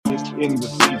in the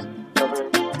season.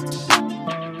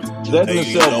 That in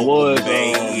itself was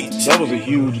that was a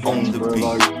huge game, bro.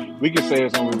 Like we could say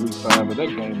it's only week 5, but that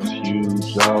game was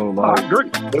huge, yo. I Like agree.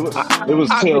 it was I agree,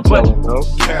 telltale, bro.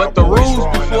 but the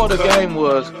rules before the game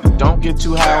was don't get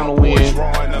too high on the win,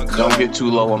 don't get too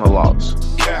low on the loss.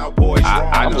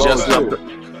 I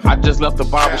just left the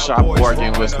barbershop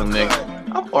arguing with some niggas.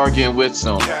 I'm arguing with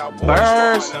some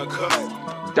Bears,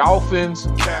 Dolphins,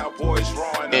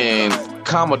 and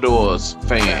Commodores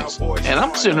fans, and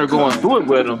I'm sitting here going through it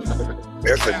with them.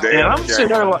 That's a damn And I'm sitting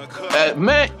there like,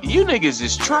 man, you niggas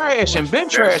is trash and been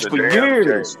trash for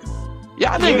years.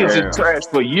 Y'all niggas is trash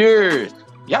for years.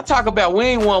 Y'all talk about we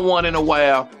ain't won one in a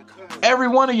while. Every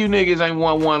one of you niggas ain't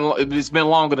won one. It's been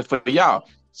longer than for y'all.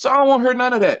 So I don't want to hear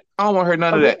none of that. I don't want to hear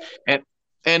none of that.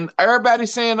 And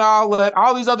everybody's saying all that.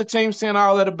 All these other teams saying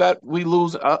all that about we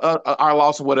lose our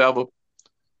loss or whatever.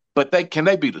 But can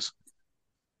they beat us?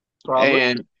 Probably.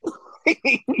 And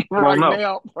right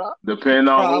now, depending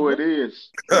on who it is.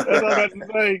 That's what I was to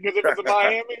say. Because if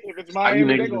it's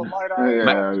Miami, they're gonna light our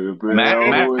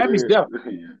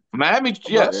Miami,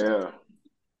 yes. Yeah.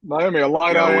 Miami will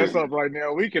light our ass up right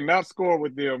now. We cannot score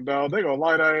with them, dog. They're gonna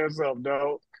light our ass up,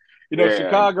 dog. You know,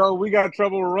 Chicago, we got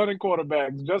trouble with running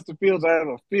quarterbacks. Justin Fields has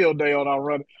a field day on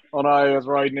our ass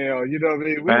right now. You know what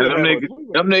I mean?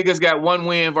 Them niggas got one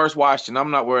win versus Washington.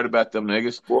 I'm not worried about them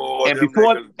niggas. Boy, and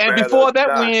before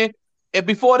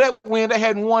that win, they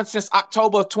hadn't won since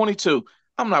October of 22.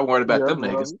 I'm not worried about them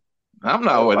niggas. I'm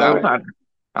not worried.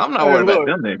 I'm not worried about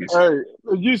them niggas. Hey,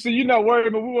 you see, you're not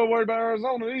worried, but we weren't worried about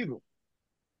Arizona either.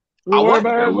 I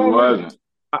wasn't.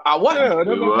 I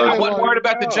wasn't worried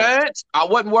about the Giants. I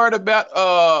wasn't worried about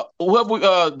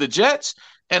the Jets,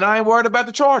 and I ain't worried about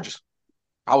the Chargers.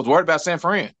 I was worried about San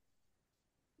Fran.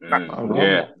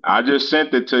 Yeah, I just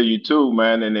sent it to you too,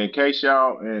 man. And in case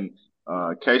y'all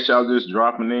just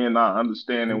dropping in, not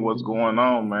understanding what's going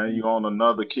on, man, you on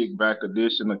another Kickback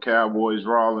edition of Cowboys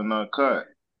Raw and Uncut.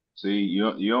 See, you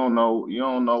don't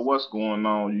know what's going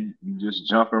on. You just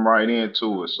jumping right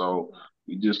into it. So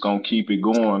we just gonna keep it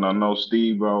going. I know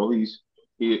Steve, bro,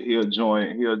 he'll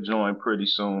join pretty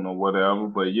soon or whatever.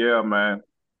 But yeah, man.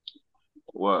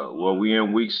 Well, we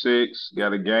in week 6,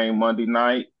 got a game Monday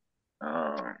night.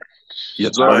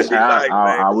 Yes, sir.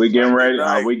 Are we getting ready?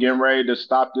 Are we getting ready to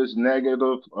stop this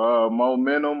negative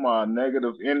momentum or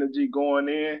negative energy going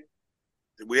in?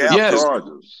 We have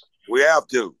to. We have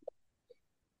to.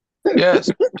 Yes.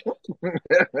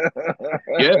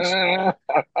 Yes.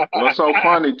 What's so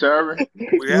funny, Terry?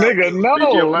 Nigga, no.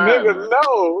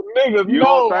 You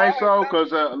don't think so?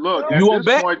 Because look, at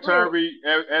this point, Terry,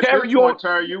 Terry, you was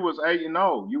 8-0. You was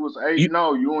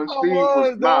 8-0. You and Steve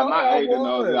was not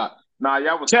 8-0. Nah,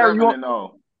 y'all was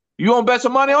 7-0. You want to bet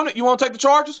some money on it? You want to take the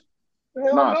Chargers?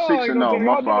 Nah, 6-0.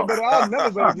 My fault. I'll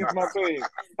never bet against my team.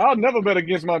 I'll never bet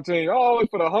against my team. I'm always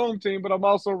for the home team, but I'm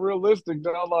also realistic.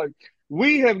 That I'm like,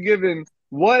 we have given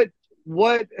what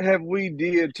have we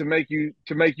did to make you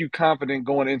confident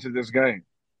going into this game?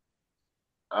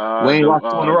 We ain't lost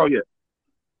 2 in a row yet.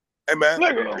 Hey man.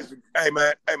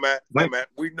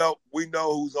 We know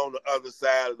who's on the other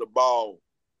side of the ball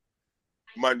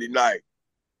Monday night.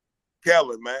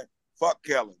 Kellen, man. Fuck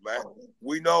Kellen, man.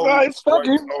 We know it's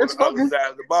fucking on the other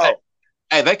side of the ball.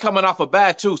 Hey, they coming off a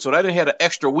bye too, so they didn't have an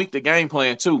extra week to game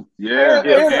plan too. Yeah.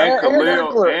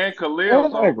 And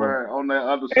Khalil's over on the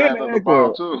other side of the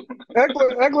ball too.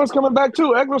 Eckler's coming back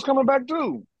too. Eckler's coming back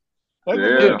too.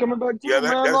 Yeah,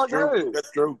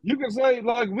 that's true. You can say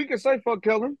we can say fuck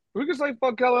Kellen. We can say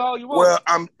fuck Kellen all you want.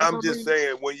 Well, I'm just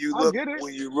saying when you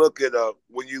look at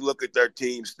their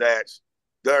team stats,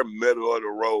 they're middle of the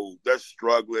road. They're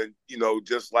struggling,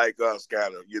 just like us,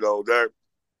 kind of. They're.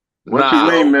 What you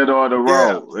mean middle of the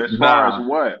road? As far as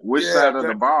what? Which side of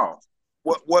the ball?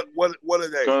 What are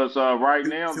they? Because right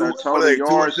now their total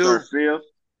yards are 5th.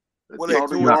 The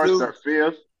total yards are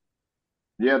 5th.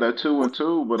 Yeah, they're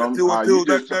 2-2, but I'm you ain't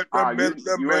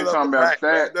talking about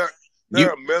stats. They're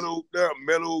a middle.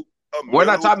 We're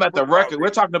not talking about the record. We're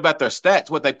talking about their stats,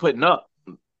 what they putting up.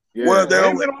 Yeah. Well, they're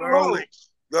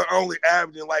only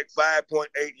averaging like 5.8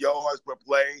 yards per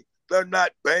play. They're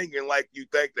not banging like you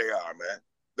think they are, man.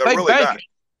 They're really banging. not.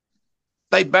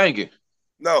 They banging.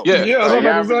 No. They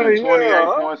averaging 28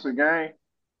 points a game.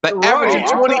 They averaging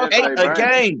 28 a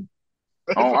game.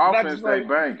 On offense, they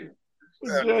banging.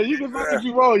 Yeah, you can say what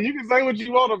you want. You can say what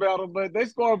you want about them, but they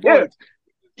score points.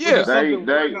 Yeah, they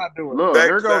look.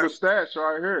 Here go the stats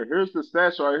right here. Here's the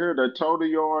stats right here. The total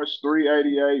yards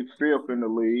 388, 5th in the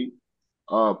league.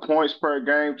 Points per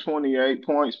game 28.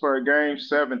 Points per game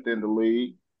 7th in the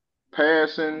league.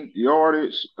 Passing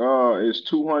yardage is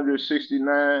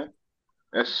 269.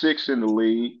 That's 6th in the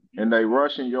league, and they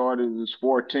rushing yardage is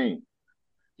 14.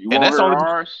 You And want that's her only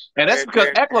ours? and that's because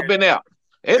Eckler been out.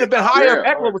 It'd have been higher if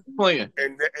Eckler was playing.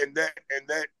 And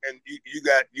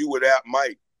you without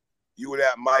Mike. You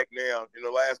without Mike now in the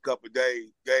last couple of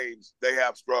games, they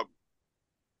have struggled.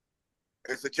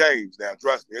 It's a change now.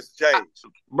 Trust me, it's a change.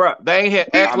 Bro, they ain't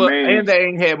had Eckler and they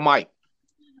ain't had Mike.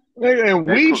 And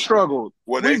we struggled.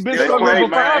 Well, We've been struggling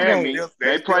for 5 games.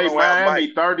 They played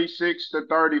Miami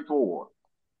 36-34.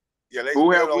 Yeah, they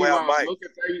still don't have Mike.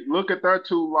 Look at their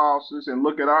 2 losses and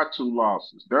look at our 2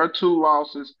 losses. Their 2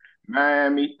 losses,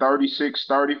 Miami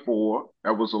 36-34.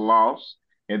 That was a loss.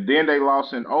 And then they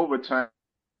lost in overtime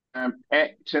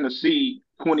at Tennessee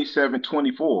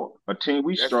 27-24, a team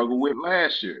we struggled with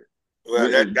last year.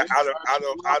 Well, I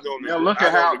don't. Now look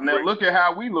at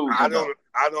how we lose. I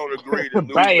don't agree to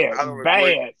lose. Bad. I don't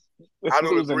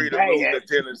agree that losing to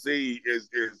Tennessee is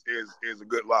a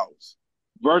good loss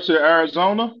versus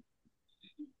Arizona.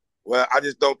 Well, I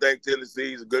just don't think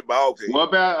Tennessee is a good ball team. What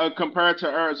about compared to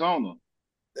Arizona?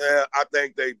 Yeah, I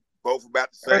think they both about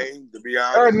the same. To be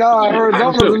honest,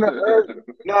 Arizona's in the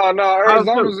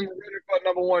running for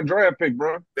number 1 draft pick,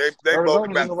 bro. They both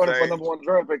about the running for number 1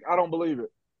 draft pick. I don't believe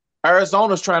it.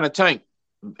 Arizona's trying to tank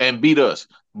and beat us,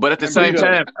 but at the same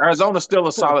time, Arizona's still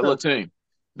a solid little team.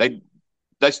 They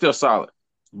still solid.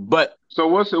 But so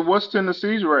what's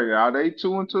Tennessee's record? Are they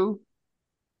 2-2?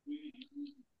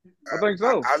 I think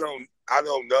so. I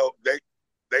don't know.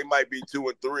 They might be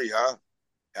 2-3, huh?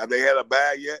 Have they had a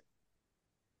bye yet?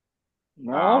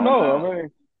 No, I don't know. I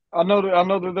mean, I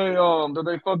know that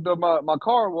they fucked up my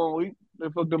card 1 week. They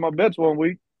fucked up my bets 1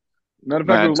 week. Matter of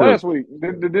fact, it was last week.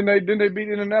 Didn't they beat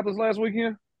Indianapolis last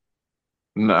weekend?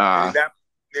 Nah.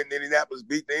 Didn't Indianapolis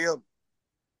beat them?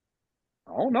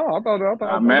 I don't know. I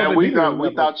thought man, we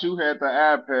thought you had the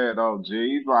iPad, OG.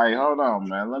 He's like, hold on,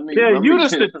 man. Let me. You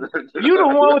the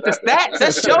one with the stats.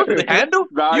 That's your handle.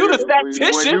 You the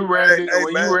statistician. When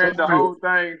you read the whole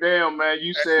thing down, man,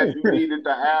 you said you needed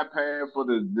the iPad for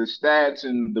the stats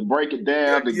and to break it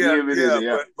down to give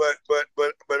it. But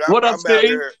what up,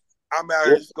 Steve? I'm out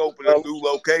here scoping a new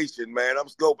location, man. I'm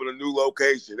scoping a new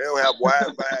location. They don't have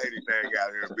Wi-Fi anything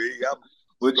out here, B.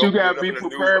 But you gotta be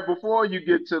prepared before you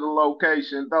get to the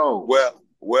location, though.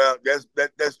 Well,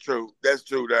 that's true. That's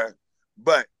true, there.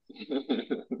 But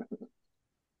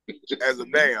as of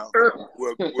now,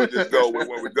 we'll just go with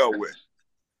what we go with.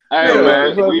 Hey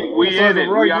man, we in it.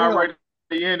 We already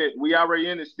in it. We already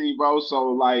in it, Steve.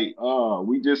 So like,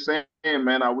 we just saying,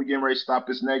 man, are we getting ready to stop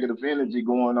this negative energy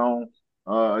going on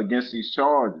against these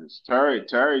Chargers?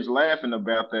 Terry's laughing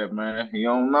about that, man. He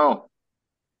don't know.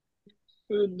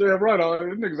 Damn right.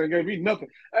 These niggas ain't gave me nothing.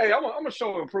 Hey, I'm gonna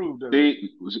show improve this.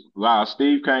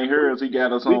 Steve can't hear us. He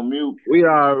got us on mute. We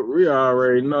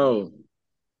already know.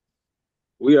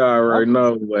 We already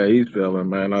know what he's feeling,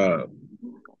 man.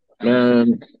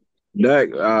 Man,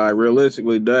 Dak.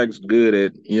 Realistically, Dak's good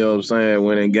at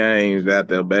winning games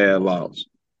after a bad loss.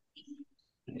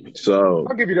 So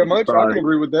I'll give you that much. I can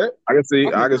agree with that. I can see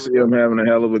him having a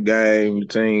hell of a game.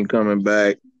 Team coming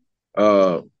back.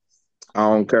 I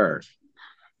don't care.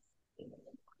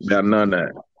 Got none of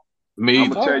that. Me, I'm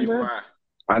gonna tell you why.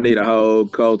 I need a whole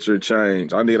culture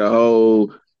change. I need a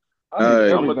whole.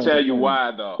 I'm gonna tell you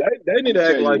why, though. They need to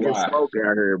act like it's smoke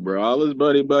out here, bro. All this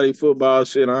buddy football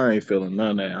shit, I ain't feeling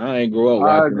none of that. I ain't grow up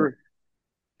watching. I agree.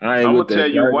 I'm gonna tell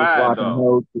you why,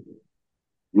 though.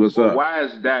 What's up? Why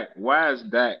is Dak?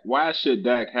 Why should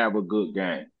Dak have a good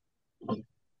game?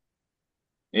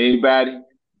 Anybody?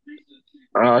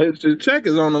 His check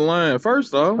is on the line.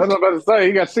 First off, I was about to say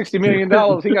he got $60 million.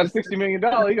 He got $60 million.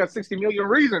 He got 60 million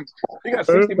reasons. He got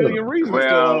 60 million reasons.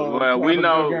 Well, we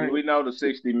know the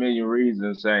 60 million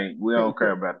reasons we don't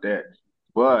care about that.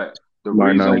 But the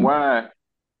reason why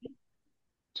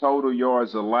total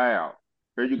yards allowed.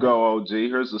 Here you go, OG.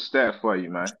 Here's a stat for you,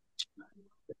 man.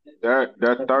 They're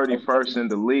 31st in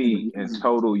the league in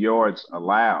total yards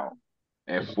allowed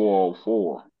at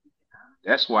 404.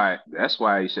 That's why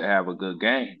he should have a good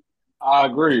game. I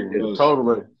agree.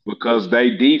 Totally. Because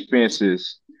they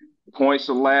defenses, points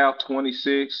allowed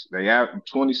 26. They have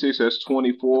 26, that's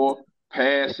 24.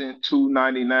 Passing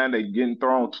 299. They getting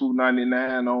thrown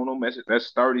 299 on them.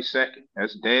 That's 32nd.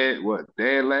 That's dead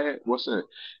lad? What's that?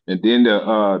 And then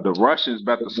the rushing's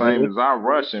about the same as our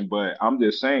rushing, but I'm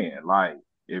just saying, like,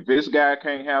 if this guy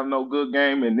can't have no good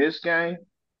game in this game,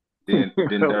 then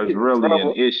there's really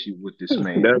an issue with this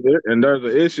man. And there's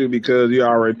an issue because you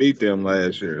already beat them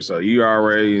last year. So you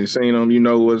already seen them. You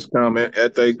know what's coming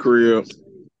at their crib.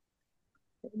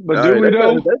 But do we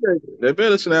know? They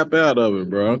better snap out of it,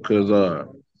 bro. Because,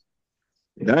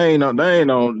 They ain't on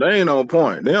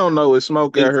point. They don't know it's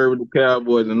smoke out here with the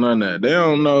Cowboys and none of that. They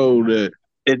don't know that.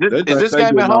 Is this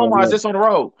game at home or is this on the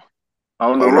road?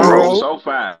 On the road, so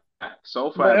far.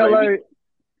 But Baby.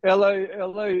 LA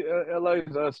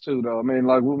is us too, though. I mean,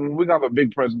 like we got a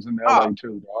big presence in LA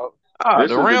too, dog. This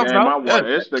The is the Rams, game no. I want.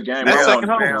 It's the game That's I second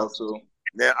want to home. go to.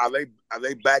 Now, are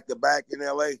they back to back in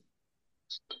LA?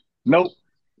 Nope.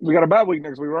 We got a bye week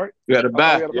next week, right? You got a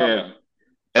bye. Yeah.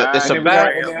 It's a And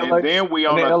bye. Then we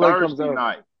on a LA comes Thursday out.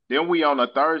 night. Then we on a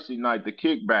Thursday night, the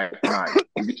kickback night.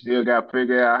 We still got to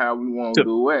figure out how we want to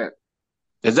do it.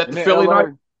 Is that the Philly LA,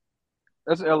 night?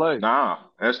 That's LA. Nah,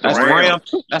 that's the Rams.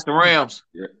 Rams. That's the Rams.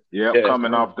 Yep,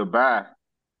 coming off the bye.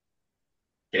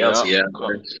 Yeah.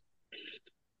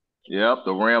 Yep,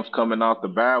 the Rams coming off the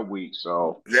bye week.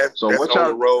 So that's what on y'all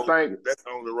the road. think? That's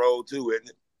on the road too, isn't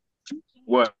it?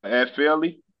 What, at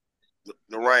Philly?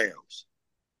 The Rams.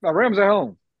 No, Rams at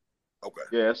home. Okay.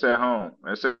 Yeah, it's at home.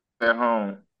 It's at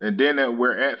home. And then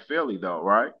we're at Philly, though,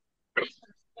 right?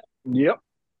 Yep.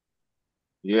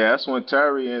 Yeah, that's when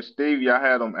Terry and Steve, y'all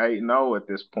had them 8-0 at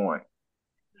this point.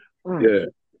 Yeah.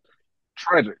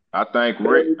 Tragic. I think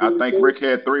Rick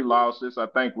had 3 losses.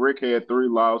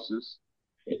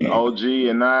 OG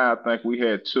and I think we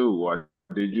had 2. Or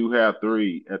did you have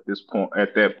 3 at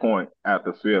that point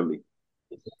after Philly?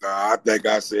 I think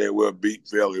I said we'll beat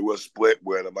Philly. We'll split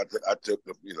with them. I took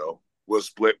the, we'll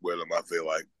split with them, I feel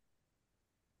like.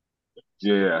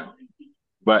 Yeah.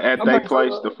 But at their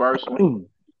place, the first one?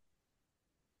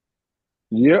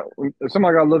 Yeah.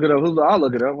 Somebody got to look it up. I'll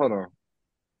look it up. Hold on.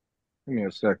 Give me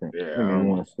a second. Yeah, I don't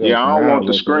want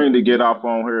the screen to get off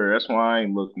on here. That's why I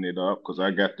ain't looking it up, because I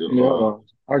got the...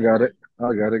 I got it.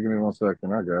 Give me 1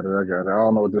 second. I got it. I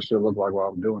don't know what this shit look like while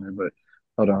I'm doing it, but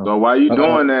hold on. So while you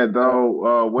doing that,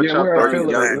 though, what y'all think?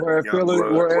 We're at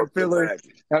Philly.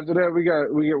 After that,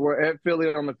 we're at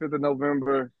Philly on the 5th of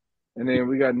November, and then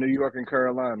we got New York and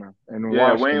Carolina and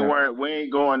Washington. We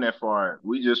ain't going that far.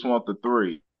 We just want the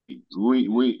 3.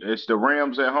 It's the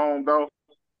Rams at home, though.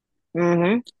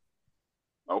 Mm-hmm.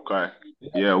 Okay.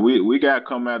 Yeah, we got to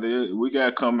come out of it. We got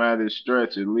to come out of this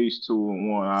stretch at least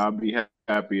 2-1. I'll be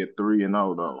happy at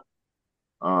 3-0 though.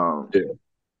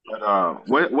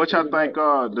 But what y'all think?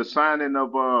 The signing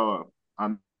of I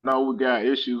know we got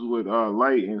issues with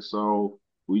Leighton, so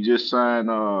we just signed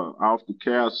off the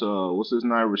Cavs. What's his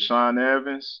name? Rashawn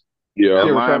Evans. Yeah,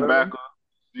 linebacker.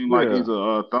 Seems like he's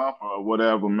a thumper or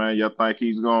whatever, man. Y'all think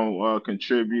he's gonna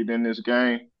contribute in this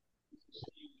game?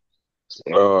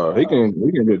 He can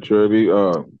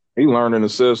contribute. He learning the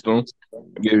system,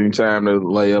 give him time to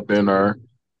lay up in there,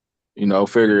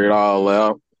 figure it all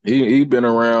out. He been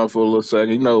around for a little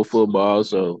second. He know football,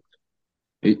 so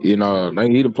I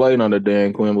think he'd have played under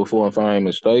Dan Quinn before, if I ain't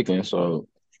mistaken. So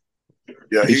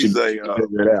yeah, he's a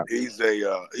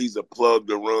plug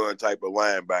to run type of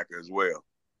linebacker as well.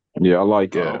 Yeah, I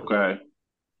like that. Okay.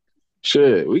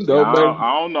 Shit, we can go back.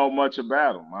 I don't know much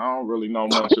about him. I don't really know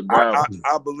much about him.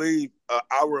 I believe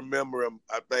I remember him.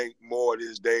 I think more of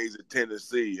his days at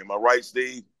Tennessee. Am I right,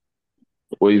 Steve?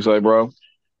 What you say, bro?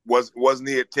 Wasn't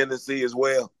he at Tennessee as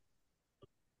well?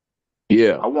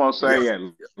 Yeah. I want to say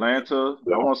Atlanta.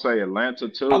 I want to say Atlanta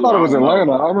too. I thought it was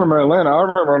Atlanta. I remember Atlanta. I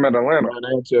remember him at Atlanta.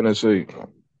 And Tennessee.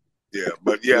 Yeah,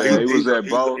 but he was at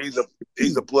both.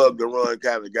 He's a plug to run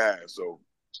kind of guy. So,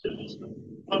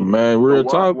 man, real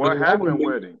talk. What happened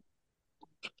with him?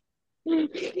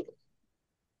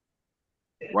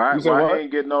 Why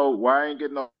ain't get no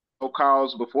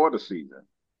calls before the season?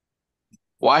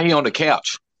 Why he on the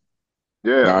couch?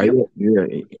 Yeah,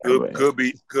 could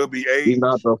be age. He's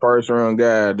not the first round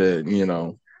guy that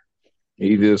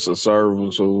He's just a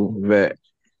serviceable vet.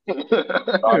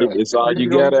 It's all you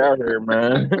got out here,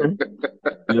 man. Fill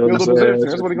the position.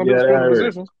 That's what he's gonna do. Fill the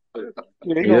position. Yeah,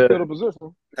 he's gonna fill the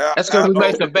position. That's because we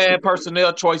made some bad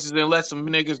personnel choices and let some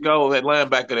niggas go at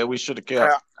linebacker that we should have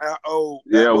kept. How old?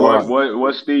 Yeah,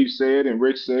 what Steve said and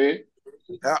Rick said.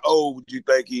 How old would you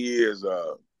think he is,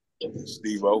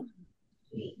 Steve-O?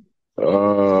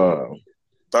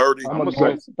 30. I'm gonna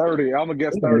guess 30. I'm gonna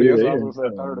guess 30. That's what I was gonna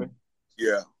say. 30.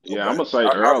 Yeah. Yeah, I'm gonna say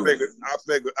early. I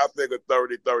figure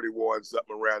 30, 31,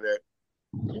 something around that.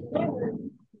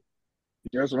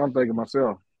 That's what I'm thinking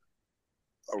myself.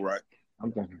 All right.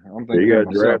 I'm thinking. He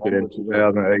got drafted in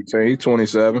 2018. He's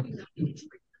 27.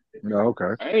 Yeah,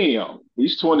 okay. Damn,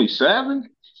 he's 27.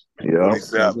 Yeah,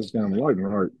 27. It's kind of light,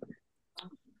 right?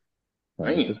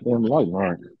 It's kind of light,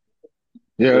 right?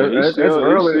 Yeah, that's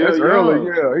early. That's early.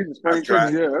 Yeah, he's just 22.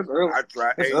 Yeah, that's early.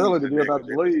 That's early to be about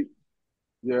the league.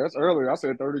 Yeah, that's early. I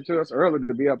said 32. That's early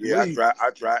to be up the league. I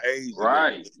try age.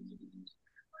 Right.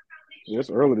 Yeah,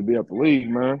 it's early to be up the league,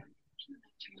 man.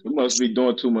 He must be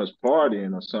doing too much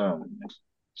partying or something.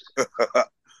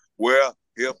 Well,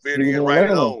 he'll fit He was in in right at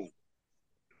Atlanta. home.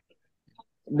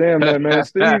 Damn that, man.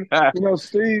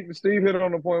 Steve, Steve hit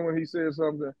on the point when he said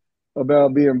something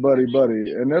about being buddy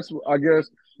buddy. And that's, I guess,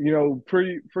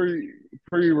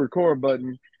 pre-record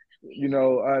button,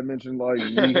 I mentioned like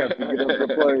we have to get up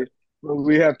to play.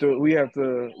 We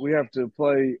have to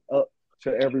play up to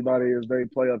everybody as they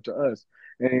play up to us.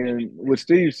 And with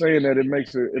Steve saying that, it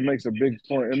makes a big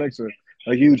point. It makes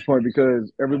a huge point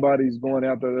because everybody's going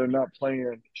out there. They're not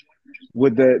playing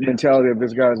with that mentality of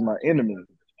this guy's my enemy.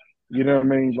 You know what I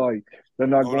mean? Like they're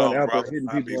not Hold going on, out there brother. hitting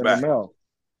I'll be people in the back. mouth.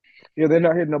 Yeah, they're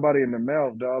not hitting nobody in the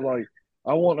mouth, dog. Like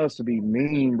I want us to be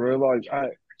mean, bro. Like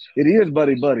it is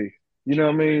buddy buddy. You know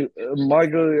what I mean?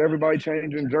 Micah, everybody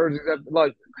changing jerseys.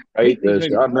 Like I hate hate these that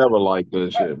shit. I niggas. never liked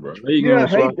that shit, bro. You Yeah, gonna I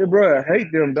fuck hate them, bro. I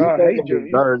hate them, get dog. I that hate nigga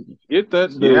them. dirty. Get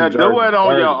that Yeah, dude do dirty. it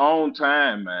on your Dirty. own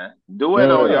time, man. Do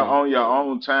it on Yeah. your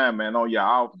own time, man. On your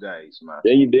off days, man.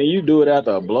 Then you do it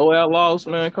after a blowout loss,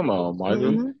 man. Come on, Michael.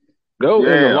 Mm-hmm. Go in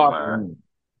the Yeah, locker man. room.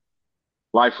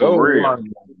 Like for Go in the real. locker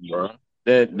room, bro.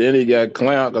 Then he got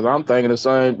clowned because I'm thinking the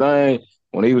same thing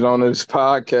when he was on this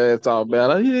podcast talking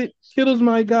about Kittle's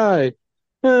my guy.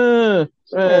 Man,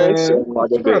 Man,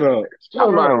 like a shut bit. up. Shut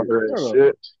I'm not up. on that Shut up.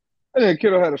 shit. And then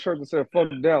Kiddo had a shirt that said "Fuck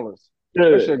Dallas." Yeah,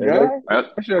 That's your and guy. That,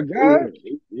 That's your guy.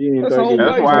 you didn't That's think he home was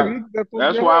that's base, why. nigga. That's supposed to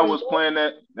That's be why I home. was playing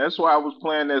that. That's why I was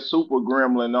playing that Super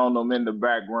Gremlin on them in the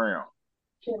background.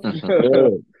 yeah.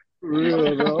 For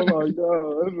real, though. I'm like,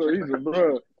 dog, he's a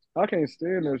bro. I can't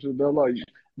stand that shit, though. Like, Hate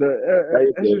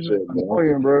that's that just shit, bro.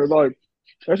 annoying, bro. Like,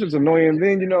 that's just annoying.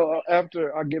 Then,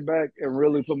 after I get back and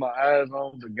really put my eyes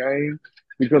on the game,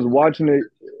 because watching it,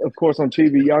 of course, on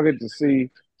TV, y'all get to see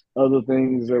other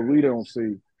things that we don't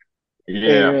see.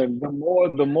 Yeah. And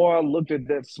the more I looked at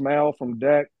that smile from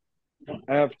Dak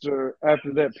after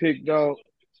that pick, dog,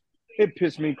 it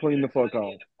pissed me clean the fuck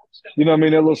off. You know what I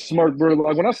mean? That little smirk, bro.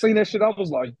 Like when I seen that shit, I was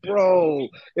like, bro,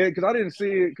 because I didn't see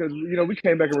it because we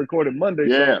came back and recorded Monday,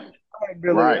 so Yeah.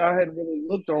 I hadn't really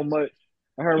looked on much.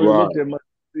 I hadn't really Right. looked at much.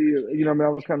 You know what I mean? I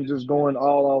was kind of just going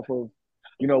all off of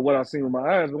what I seen with my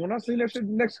eyes. But when I seen that shit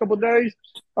the next couple of days,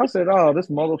 I said, oh, this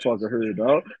motherfucker here,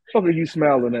 dog. Fuck are you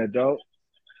smiling at, dog?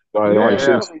 Like Yeah.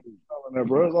 shit. That,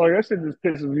 bro. Like that shit just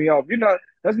pisses me off.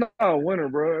 That's not a winner,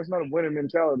 bro. That's not a winning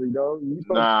mentality, dog.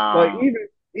 Like Nah.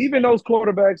 even those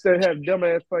quarterbacks that have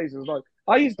dumbass faces. Like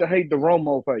I used to hate the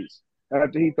Romo face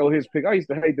after he throw his pick. I used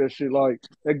to hate that shit. Like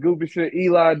that goofy shit.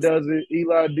 Eli does it.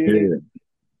 Eli did it. Yeah.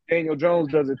 Daniel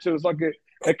Jones does it too. It's like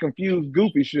that confused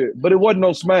goofy shit. But it wasn't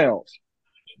no smiles.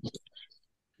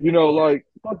 Like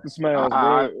fuck the smiles,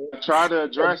 bro. I try to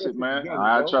address it, man.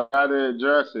 I try to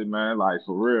address it, man. Like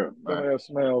for real, man. Dumbass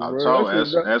smiles, I bro.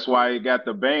 told that's why he got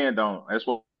the band on. That's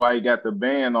why he got the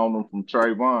band on him from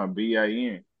Trayvon,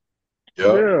 BAN.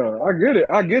 Yeah,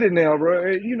 I get it now, bro.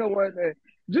 And you know what? Man?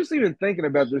 Just even thinking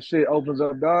about this shit opens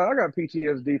up, dog. I got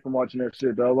PTSD from watching that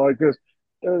shit, dog. Like, cause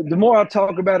the more I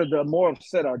talk about it, the more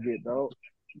upset I get, dog.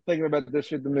 Thinking about this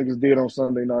shit the niggas did on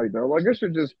Sunday night, dog. Like, this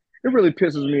shit it really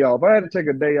pisses me off. I had to take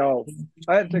a day off.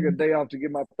 I had to take a day off to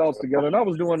get my thoughts together, and I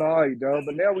was doing all right, dog.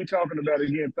 But now we talking about it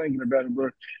again, thinking about it, bro.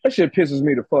 That shit pisses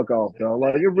me the fuck off, dog.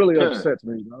 Like, it really upsets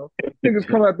me, dog. Niggas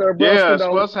come out there, bro. Yeah,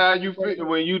 that's how you feel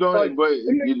when you don't. Like, But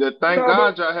thank nah,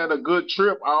 God y'all had a good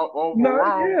trip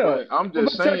overall. yeah. But I'm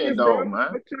just saying though, man.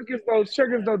 But check this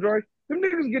though, Dre. Them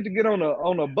niggas get to get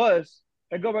on a bus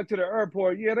and go back to the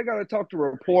airport. Yeah, they gotta talk to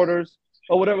reporters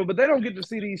or whatever, but they don't get to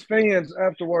see these fans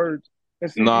afterwards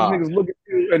and see these niggas look at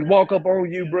you and walk up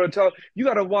on you, bro. You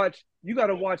gotta watch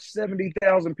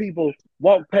 70,000 people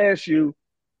walk past you,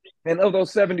 and of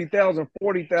those 70,000,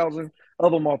 40,000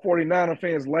 of them are 49er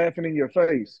fans laughing in your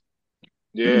face.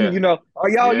 Yeah. Are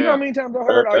y'all, you know how many times I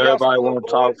heard everybody want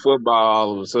to talk football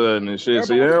all of a sudden and shit.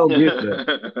 See, they don't get that.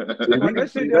 They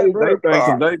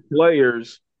think they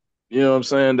players, you know what I'm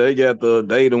saying? They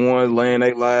the ones laying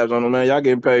their lives on them, man. Y'all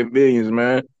getting paid millions,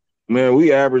 man. Man,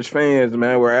 we average fans,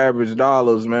 man. We're average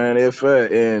dollars, man. If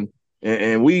and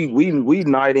we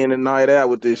night in and night out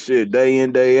with this shit, day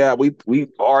in, day out. We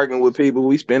arguing with people.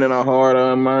 We spending our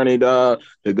hard-earned money, dog,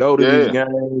 to go to these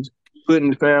games.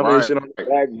 Putting the family shit on the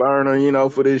back burner,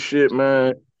 for this shit,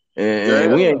 man.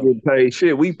 And we ain't getting paid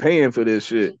shit. We paying for this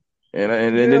shit. And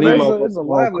then these motherfuckers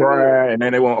won't cry, and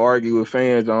then they won't argue with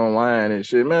fans online and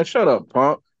shit. Man, shut up,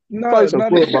 punk. Play some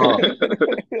football.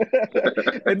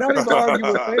 And not even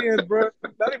argue with fans, bro.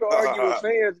 Not even argue with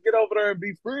fans. Get over there and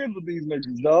be friends with these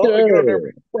niggas, dog. Yeah. Get over there and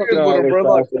be friends with them, bro.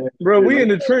 Like, bro, we in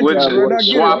the trenches,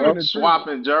 bro.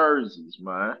 Swapping jerseys,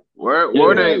 man. Where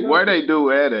they do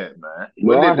that at, man?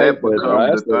 When did that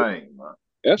become the thing, man?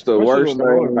 That's the That shit worst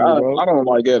annoying thing. me, bro. I don't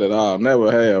like that at all.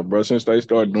 Never have, bro. Since they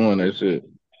started doing that shit,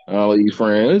 all these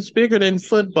friends, it's bigger than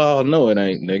football. No, it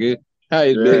ain't, nigga. How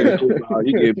it's bigger than Yeah. football?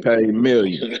 You get paid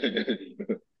millions.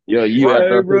 Yeah, you out Right. Hey,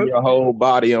 there putting bro. your whole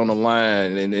body on the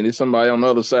line, and it's somebody on the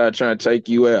other side trying to take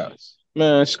you out.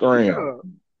 Man, scram.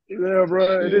 Yeah. Yeah,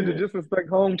 bro. And then to Yeah. disrespect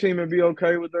home team and be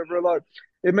okay with that, bro. Like,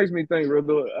 it makes me think,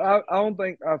 bro. I don't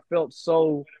think I felt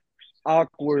so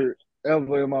awkward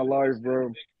ever in my life,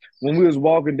 bro. When we was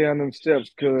walking down them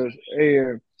steps,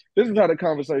 and this is how the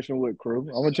conversation went, crew.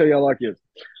 I'm gonna tell y'all like this.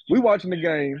 We watching the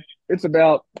game. It's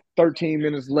about 13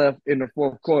 minutes left in the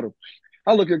fourth quarter.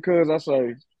 I look at cuz, I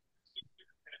say,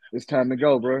 it's time to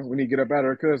go, bro. We need to get up out of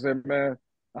here. Cuz said, man,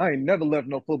 I ain't never left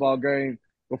no football game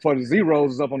before the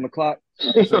zeros is up on the clock.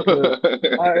 I said, cuz.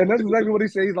 And that's exactly what he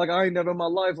said. He's like, I ain't never in my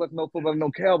life left no football,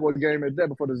 no Cowboy game at that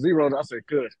before the zeros. I said,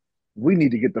 cuz, we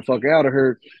need to get the fuck out of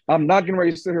here. I'm not getting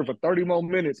ready to sit here for 30 more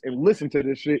minutes and listen to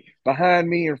this shit behind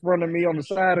me, in front of me, on the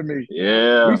side of me. We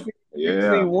Yeah. see, we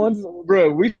Yeah. seen one,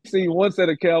 bro. We seen one set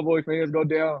of Cowboy fans go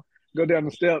down the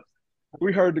steps.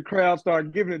 We heard the crowd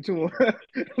start giving it to him.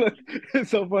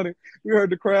 It's so funny. We heard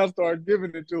the crowd start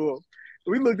giving it to him.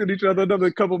 We looked at each other.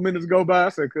 Another couple minutes go by. I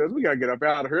said, "Cuz we gotta get up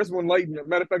out of here." This is when Leighton.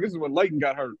 Matter of fact, this is when Leighton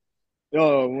got hurt.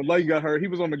 When Leighton got hurt, he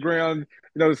was on the ground.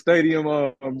 You know, the stadium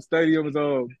is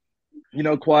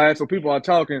quiet, so people are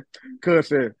talking. Cuz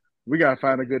said, "We gotta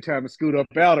find a good time to scoot up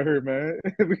out of here, man.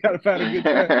 We gotta find a good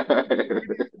time.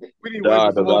 We need to wait for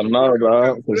Dog, some 'cause more I people to know, come down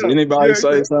dog. the Because steps." anybody Yeah,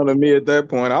 say something to me at that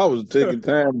point, I was a ticking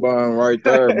time bomb right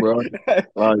there, bro. Like,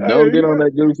 hey, don't get on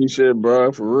that goofy shit,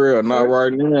 bro. For real, not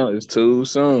right now. It's too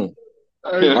soon.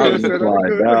 hey, I was cuz just said, hey,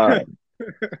 like, cuz. God.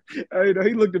 Hey, no,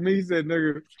 he looked at me. He said,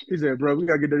 "Nigga," he said, "Bro, we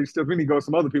gotta get these stuff. We need to go with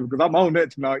some other people because I'm on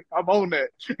that tonight. I'm on that."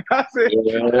 I said, I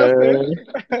said,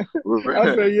 Yeah.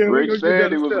 I said, "Yeah, we Rick gonna get said down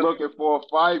he the was steps." looking for a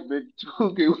fight. Big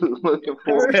Tookie was looking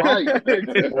for a fight.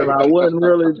 And I wasn't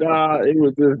really, dog. It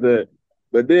was just that.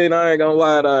 But then I ain't gonna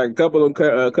lie, dog. A couple of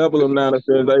them Niner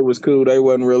fans, they was cool. They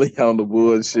wasn't really on the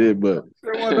bullshit, but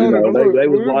They wasn't you on it, know, but look, they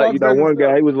was when we like, you walked know, down the one guy,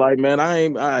 steps. he was like, man,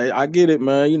 I get it,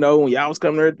 man. You know, when y'all was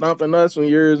coming there thumping us some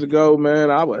years ago, man,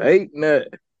 I was hating that.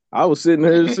 I was sitting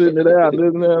it out,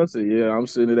 listening to I said, yeah, I'm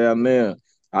sitting it out now.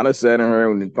 I done sat in here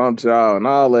and thumped y'all and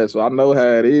all that, so I know how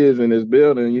it is in this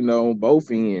building, you know, on both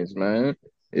ends, man.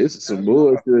 It's some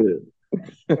bullshit.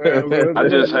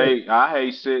 I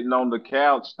hate sitting on the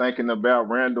couch thinking about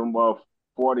random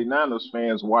 49ers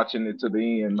fans watching it to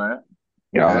the end, man.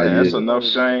 Oh, Man, yeah. that's enough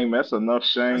shame. That's enough That's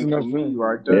shame for enough me time,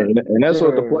 right there. And that's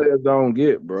what the bro. players don't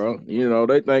get, bro. You know,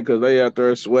 they think because they out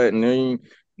there sweating,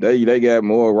 they got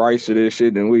more rights to this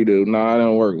shit than we do. Nah, it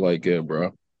don't work like that,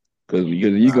 bro. Because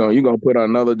Nah. you gonna put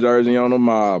another jersey on the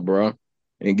mob, bro,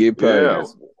 and get And paid. Yeah.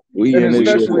 it's We and in this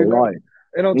shit especially for not, life.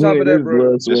 and on top We of in that, this bro.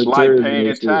 blood, It's sweat, like tears, and paying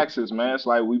this shit. taxes, man. It's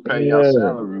like we pay your Yeah,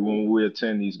 salary when we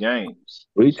attend these games.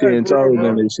 we Hey, 10 for real, toes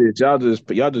in bro. this shit.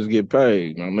 Y'all just get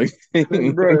paid. I mean,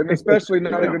 Bro, and especially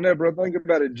not Yeah. even that, bro. Think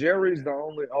about it. Jerry's the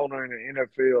only owner in the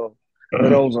NFL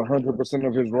that owns 100%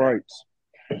 of his rights.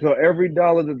 So every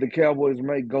dollar that the Cowboys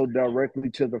make go directly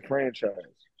to the franchise.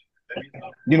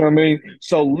 You know what I mean?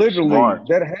 So literally, Smart.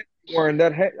 that hat wearing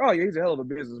that hat. Oh yeah, he's a hell of a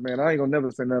businessman. I ain't gonna never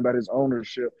say nothing about his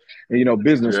ownership. And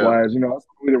business Yeah. wise,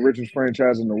 we're the richest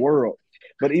franchise in the world.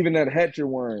 But even that hat you're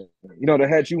wearing, the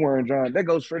hat you wearing, John, that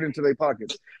goes straight into their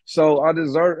pockets. So I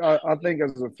think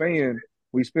as a fan,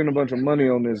 we spend a bunch of money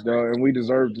on this, dog, and we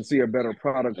deserve to see a better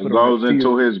product It put on that goes field.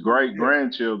 into his great Yeah.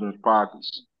 grandchildren's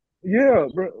pockets. Yeah,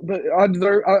 but I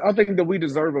think that we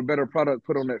deserve a better product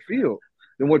put on that field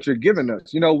than what you're giving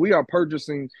us. We are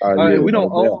purchasing. oh yeah, We no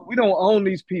don't doubt. own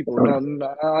these people. No,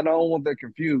 no, I don't want that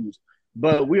confused.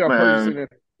 But we are purchasing Man, an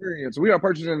experience. We are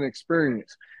purchasing an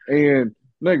experience, and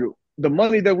nigga, the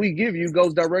money that we give you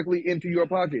goes directly into your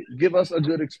pocket. Give us a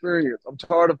good experience. I'm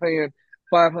tired of paying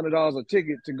 $500 a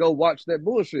ticket to go watch that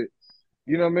bullshit.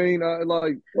 You know what I mean?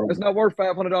 Like it's not worth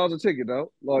 $500 a ticket,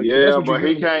 though. Like if that's yeah, what you're but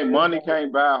he giving us, can't. Money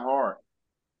can't buy heart.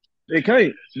 it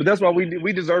can't. But that's why we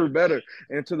deserve better.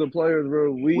 And to the players,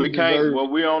 bro, we We can't. deserve. Well,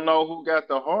 we don't know who got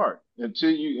the heart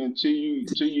until you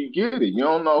get it. You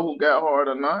don't know who got heart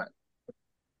or not.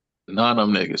 None of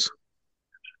them niggas.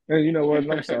 And you know what?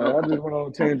 I'm sorry. I just went on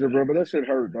a tangent, bro. But that shit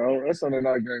hurt, dog. That Sunday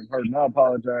night game hurt. And I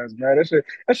apologize, man. That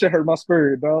shit hurt my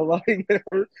spirit, dog. Like, Hey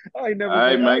I man,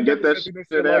 ain't get never that said that shit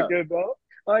shit like out. that, dog.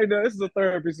 I ain't know this is a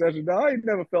therapy session, dog. I ain't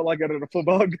never felt like that at a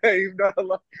football game, dog.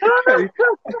 Like, hey,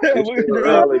 It's we, still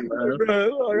bro, early, man. like, It's I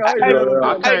ain't still Hey, never I felt early.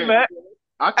 like hey, can't. man. that.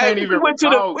 I Hey, can't even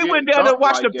recall we went getting down there and thumped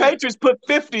watched the like that. Patriots put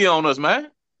 50 on us, man.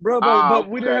 Bro, Ah, but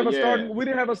okay, yeah. we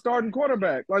didn't have a starting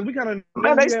quarterback. Like we kind of knew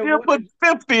Man, they we had still one. put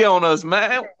 50 on us,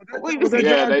 man. Was that We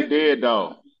Yeah, John they Kitna? did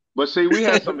though. But see, we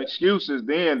had some excuses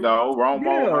then, though.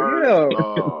 Romo hurt.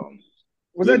 Yeah.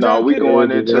 Was You that know, John we Kittle? going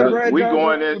Was that into Brad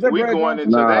Johnson? Was that we Brad going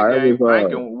Johnson? into that Nah, it game was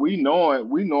thinking we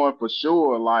knowing for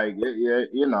sure, like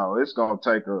you know, it's gonna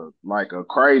take a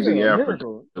crazy Yeah, a effort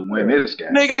miracle. to win this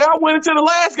game. Nigga, I went into the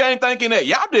last game thinking that.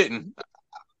 Y'all didn't.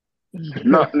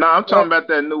 No, I'm talking about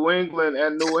that New England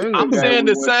I'm game saying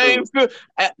we the went same. to.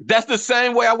 That's the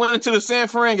same way I went into the San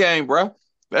Fran game, bro.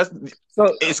 It's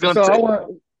gonna I take.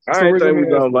 want. So I ain't Rick, let think me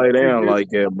we ask gonna lay down you, like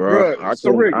that, bro. bro.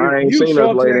 So Rick, if I ain't you seen us show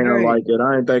up to lay that down like game, that.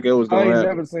 I ain't think it was I gonna ain't happen.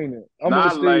 never seen it. I'm gonna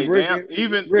Not Steve lay Rick. down.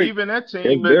 Rick, Even that It's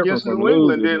team different against from New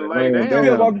England losing didn't and lay laying would you have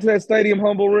down. walked down. into that stadium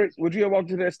humble, Rick? Would you have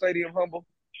walked into that stadium humble?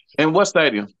 In what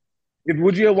stadium?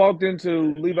 Would you have walked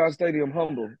into Levi Stadium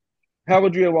humble? How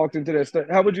would you have walked into that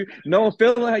stadium? How would you knowing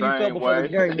feeling how you felt Same before the way.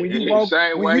 game Same when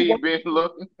way you he walk, been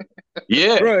looking.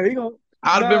 Yeah, bro? He gonna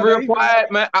I'd have been real he gonna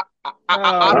quiet, man. I'd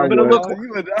nah, have I been a went. little,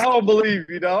 dog. I don't believe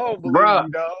you, dog. I don't believe bro. you,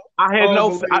 dog. I I had don't no.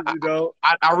 believe you, dog.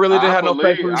 I really didn't have no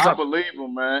faith in I him. believe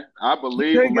him, man. I You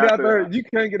believe can't him get out after. there. You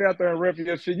can't get out there and rep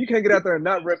your shit. You can't get out there and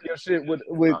not rep your shit with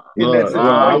in that Look, I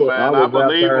Nah, situation. was man. I out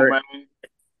believe him, there. man.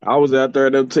 I was out there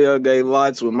at them tailgate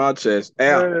lights with my chest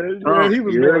out. Yeah, he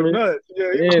was You hear going me? nuts.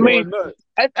 Yeah, he was I Yeah. mean, going nuts.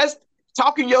 that's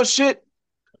talking your shit.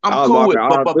 I'm I was cool walking with,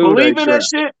 all but through that believing that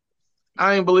trap. shit,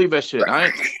 I ain't believe that shit. I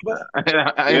ain't. But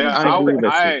I Yeah, I ain't believe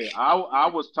that shit. I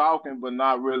was talking, but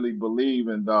not really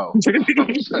believing though. I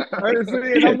didn't see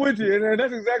it. Yeah, I'm with you, and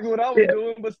that's exactly what I was yeah.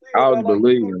 doing. But still, I was dog, like you know,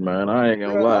 believing, man. I ain't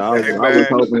gonna bro, lie. I said Hey that I was man,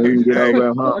 shit. hoping we can get hey over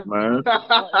that hump, man.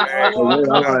 man, So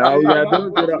then I'm like, I, all we gotta do I'm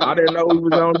is with get up. you. I didn't know we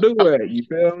was gonna do that. You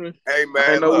feel me? hey I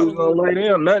didn't man, know we look, was gonna lay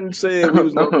down. Nothing said we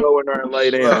was gonna go in there and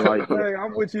lay down look. like that. Hey,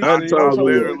 I'm with you, I, Nothing Steve. I told me I'm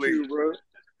that. with literally, you, bro.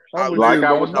 I'm I with Like you,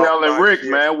 I literally was bro. talk telling my Rick,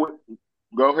 shit. man.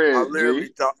 Go ahead,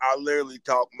 G. I literally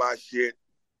talk my shit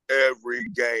every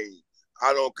game.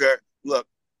 I don't care. Look,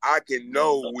 I can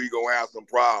know we gonna have some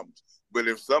problems, but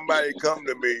if somebody come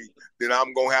to me, then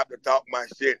I'm gonna have to talk my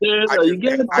shit. Yeah, you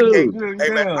got I can't. to. Hey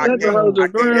man, Yeah, That's a hold yeah. your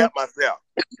I can't ground. help myself.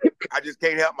 I just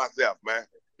can't help myself, man.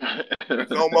 And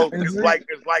It's see, like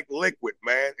liquid,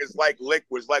 man. It's like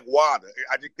liquid. It's like water.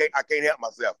 I can't help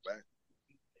myself, man.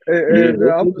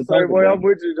 Yeah, I'm we the can talk same way. about I'm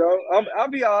with you, dog. I'll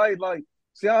be all right. Like,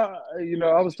 see, I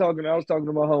was talking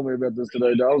to my homie about this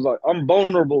today. Dog. I was like, I'm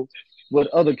vulnerable with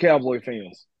other Cowboy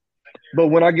fans, but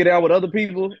when I get out with other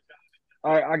people,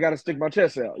 I got to stick my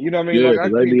chest out. You know what I mean? yeah, Like, I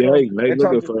because they can't be come hating. They and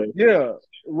talk looking to. for it. Yeah,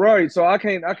 right. So I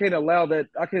can't allow that.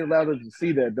 I can't allow them to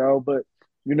see that, dog. But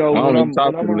you know, I don't even when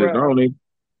talk to I'm them. around,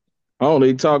 I don't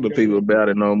even talk to people about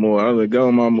it no more. I was like, go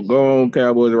on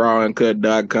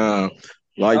CowboysRawandCut.com.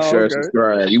 Like, oh, share,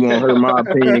 subscribe. You want to hear my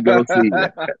opinion, go see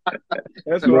it.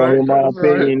 that's You want to right. hear my That's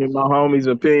right. opinion and my homies'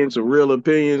 opinions, some real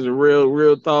opinions and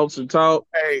real thoughts and talk.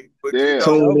 Hey, but you Yeah, know, I'm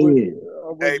Tune with in. you.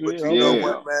 I'm with hey, you. but you I'm know with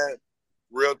what, yeah. you. man?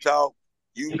 Real talk.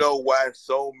 You know why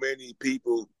so many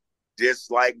people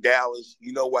dislike Dallas?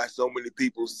 You know why so many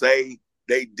people say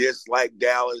they dislike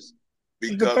Dallas?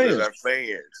 It's the Because of fans. their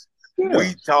fans. Yeah.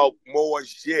 We talk more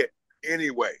shit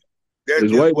anyway. That's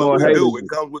There's just way what more we Yeah. haters. do. It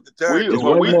comes with the There's But way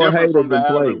territory. we more different haters from the than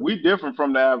average. players. We different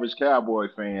from the average Cowboy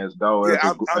fans, though, Yeah,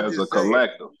 I'm as a just saying.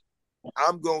 collective.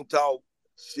 I'm gonna talk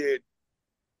shit.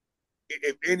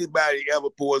 If anybody ever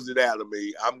pours it out of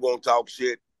me, I'm gonna talk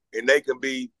shit, and they can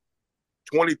be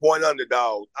 20-point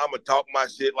underdogs. I'm gonna talk my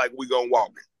shit like we gonna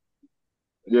walk it.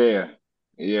 Yeah,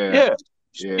 yeah, Yeah,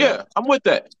 yeah, yeah. I'm with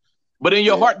that. But in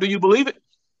your yeah, heart, do you believe it?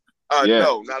 yeah.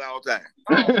 No, not all the time.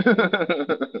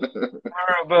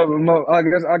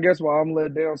 I guess why I'm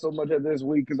let down so much at this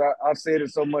week because I said it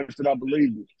so much that I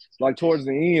believed it. Like towards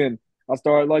the end, I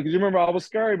started like, 'cause you remember I was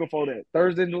scary before that.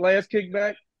 Thursday, the last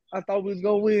kickback, I thought we was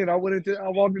gonna win. I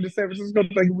walked into San Francisco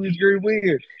thinking we was gonna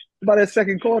win. By that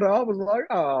second quarter, I was like,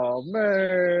 oh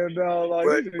man, dog, like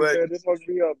But this fucked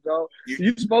me up, dog. you,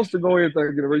 You're supposed to go in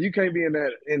thinking, but you can't be in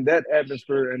that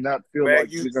atmosphere and not feel man,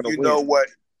 like you're gonna you win. know what?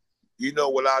 You know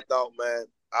what I thought, man?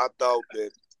 I thought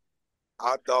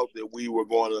that we were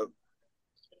gonna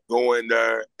go in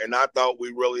there, and I thought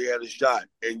we really had a shot.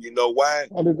 And you know why?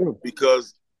 I did too.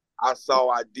 Because I saw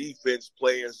our defense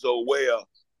playing so well.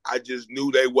 I just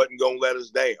knew they wasn't gonna let us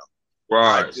down.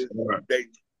 I Right. just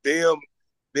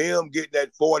them getting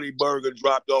that 40 burger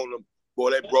dropped on them, boy,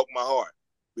 that broke my heart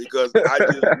because I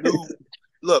just knew.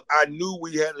 Look, I knew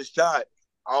we had a shot,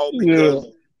 all because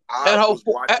I That whole was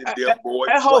watching them boys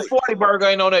that whole play. 40 burger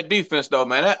ain't on that defense though,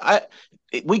 man.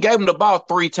 We gave them the ball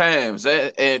 3 times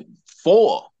and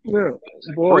four, Yeah,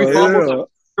 three boy, fumbles, yeah.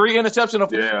 3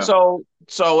 interceptions. Yeah, So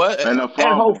and a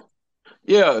that whole fumble.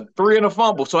 3 and a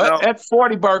fumble. So No, that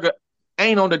 40 burger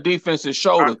ain't on the defense's I,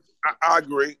 shoulder. I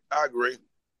agree. I agree.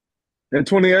 And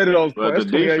 28 of those But points.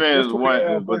 the That's 28. That's defense 28 out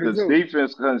went, of but the 32.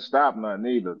 defense couldn't stop nothing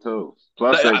either, too.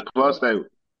 Plus Like, they,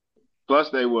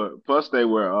 plus they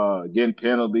were getting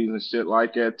penalties and shit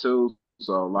like that too.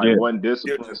 So like Yeah, wasn't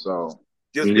disciplined. So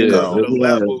Just yeah. because of so the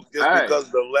level, hey,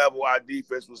 our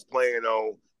defense was playing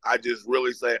on, I just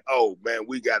really say, oh man,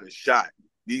 we got a shot.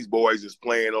 These boys is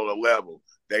playing on a level.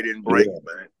 They didn't bring Yeah. it,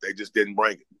 man. They just didn't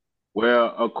bring it.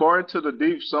 well, according to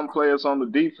the some players on the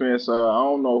defense, I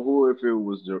don't know who, if it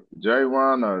was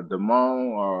J-Ron or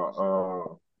Damone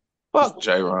or fuck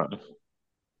J-Ron.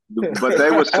 but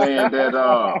they were saying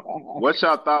that what's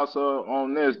your thoughts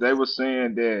on this? They were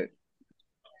saying that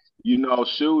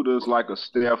shooters like a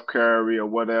Steph Curry or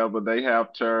whatever, they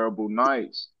have terrible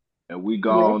nights, and we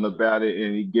go Yeah. on about it,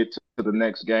 and you get to the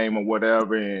next game or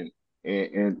whatever, and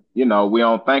we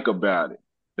don't think about it.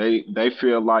 They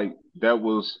feel like that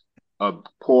was a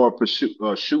poor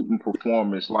shooting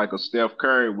performance, like a Steph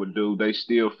Curry would do. They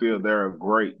still feel they're a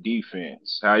great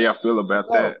defense. How y'all feel about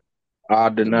Oh, that? I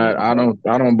did not. I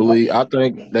don't believe. I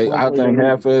think they. I think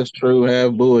half is true,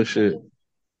 half bullshit.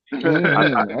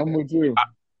 I'm with you.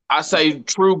 I say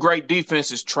true great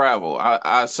defense is travel.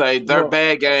 I say Well, their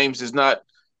bad games is not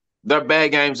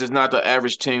the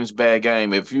average team's bad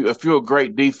game. If you're a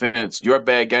great defense, your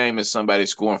bad game is somebody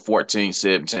scoring 14,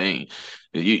 17.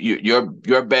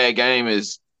 Your bad game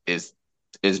is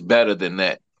better than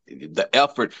that. The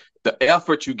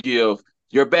effort you give,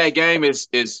 your bad game is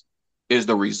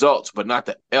the results, but not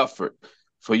the effort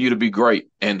for you to be great.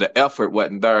 And the effort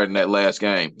wasn't there in that last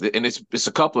game. And it's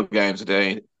a couple of games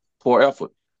today. Poor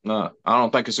effort. No, I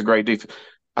don't think it's a great defense.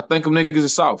 I think them niggas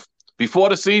is soft. Before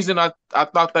the season, I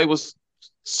thought they was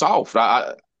soft.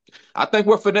 I think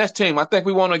we're a finesse team. I think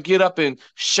we want to get up and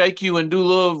shake you and do a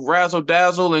little razzle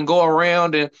dazzle and go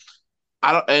around, and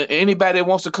and anybody that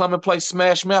wants to come and play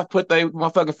smash mouth, put their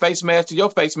motherfucking face mask to your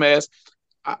face mask.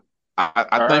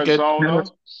 I think it Arizona,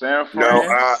 San No,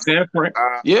 Fran. San Fran.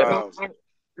 I, Yeah. uh,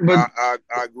 but I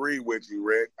agree with you,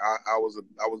 Rick. I was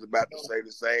about to say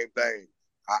the same thing.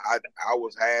 I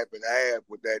was half and half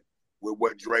with that, with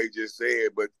what Dre just said,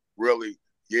 but really,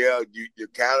 yeah, you're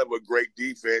kind of a great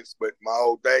defense, but my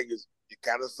whole thing is you're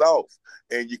kind of soft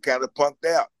and you kind of punked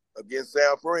out against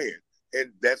San Fran,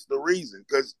 and that's the reason,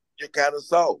 because you're kind of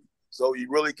soft. So you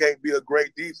really can't be a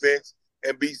great defense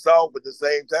and be soft at the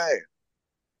same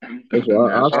time. That's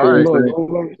why I That's still right. think.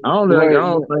 look, I wait,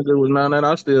 don't think it was none of that.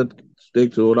 I still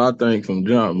stick to what I think from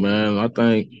jump, man. I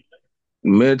think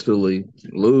mentally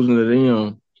losing to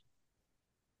them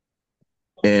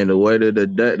and the way that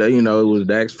it was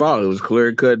Dak's fault. It was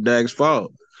clear cut Dak's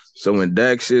fault. So when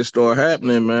Dak shit started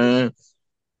happening, man,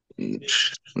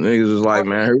 niggas was like,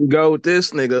 man, here we go with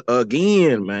this nigga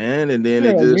again, man. And then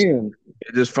yeah, again.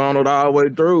 it just funneled all the way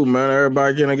through, man.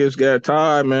 Everybody kind of just got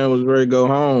tired, man. Was ready to go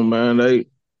home, man.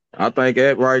 I think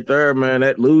that right there, man,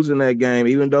 that losing that game,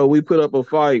 even though we put up a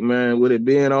fight, man, with it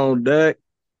being on Dak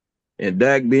and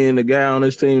Dak being the guy on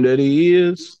this team that he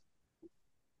is,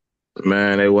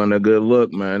 man, it wasn't a good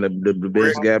look, man. The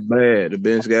bench Rick, got bad. The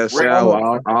bench got Rick,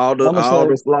 sour. I'm gonna All say,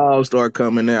 the flaws start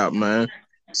coming out, man.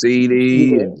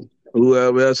 CD yeah, and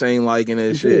whoever else ain't liking that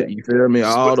yeah. shit. You feel me?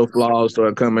 All Slick, the flaws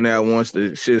start coming out once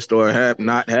the shit start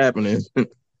not happening.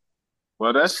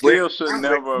 Well, that Slick, still should Slick.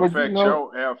 never But you affect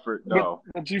know, your effort, but though.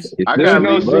 but you It I but got you at know,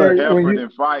 shouldn't, least but see Dre, when effort you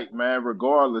and fight, man,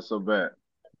 regardless of that.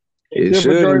 it yeah,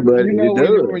 but Dre, shouldn't, but you it know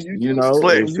when does. you You just know,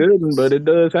 Slick. it when you shouldn't, but it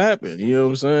does happen. You know what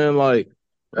I'm saying? Like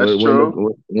That's when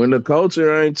true. the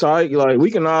culture ain't tight, like we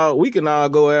can all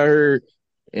go out here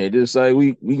and just say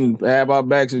we can have our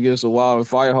backs against the wall and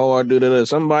fight hard, do that.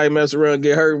 Somebody mess around,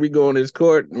 get hurt, we go in this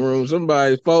courtroom,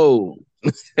 somebody's fold.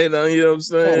 You know what I'm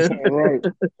saying? right,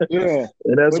 yeah,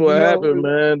 And that's but you what know, happened,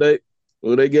 man.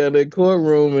 They got in that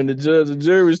courtroom and the judge and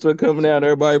jury start coming out,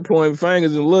 everybody pointing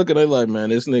fingers and looking. They like, man,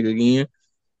 this nigga again.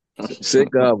 Sick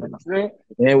of him. yeah,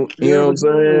 And you yeah, know what I'm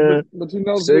saying? but you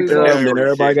know, Sick see, of like them. Then Scary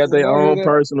everybody shit. got when their I hear own that,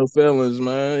 personal feelings,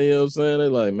 man. You know what I'm saying? They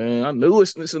like, man, I knew it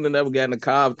should have never gotten a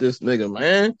car with this nigga,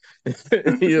 man.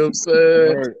 You know what I'm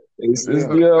saying? right,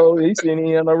 You know, he seen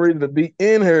he had no reason to be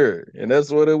in here. And that's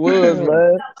what it was, yeah,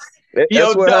 man. That's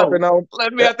Yo, what Doe, happened on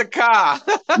let me out the car.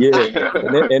 yeah.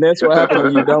 And that's what happened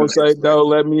when you don't say Slick. don't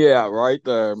let me out right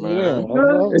there, yeah, man. I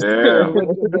know, Yeah.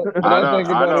 but I think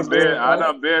about it, bro. I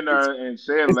done been there and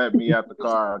said let me out the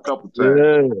car a couple times.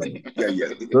 Yeah. Yeah, yeah.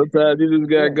 Sometimes you just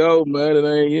gotta Yeah, go, man. It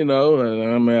ain't,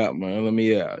 I'm out, man. Let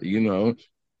me out. But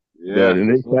Yeah. in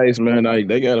this case, man,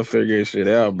 they gotta figure this shit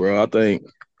out, bro. I think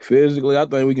physically, I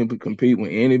think we can compete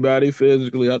with anybody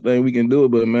physically. I think we can do it,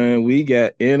 but man, we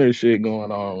got inner shit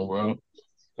going on, bro.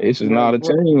 This is yeah, not a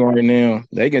team right now.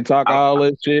 They can talk I, all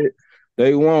that shit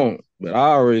they want, But I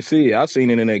already see it. I seen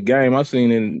it in that game. I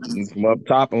seen it from up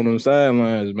top on them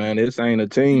sidelines, man. This ain't a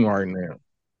team right now.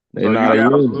 They So not you a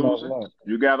got us unit. losing.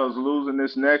 You got us losing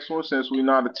this next one since we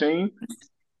not a team.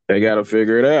 They got to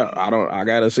figure it out. I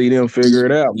got to see them figure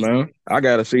it out, man. I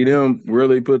got to see them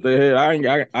really put their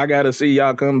head. I got to see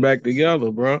y'all come back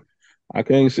together, bro. I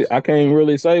can't see. I can't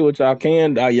really say what y'all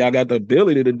can. Y'all got the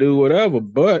ability to do whatever,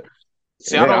 but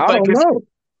See, yeah, I don't know.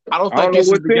 I don't I don't think know this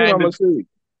is what the team game I'm that gonna see.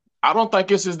 I don't think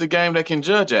this is the game they can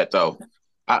judge at though.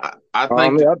 I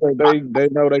think I think I, they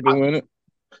know they I, can win it.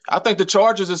 I think the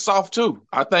Chargers is soft too.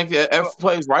 I think that F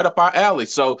plays right up our alley.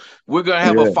 So we're gonna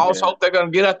have a Yeah, false Yeah. hope they're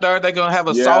gonna get out there. They're gonna have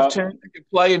a soft Yeah. team that can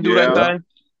play and do their Yeah. yeah, thing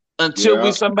until we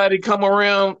Yeah. somebody come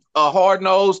around a hard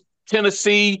nosed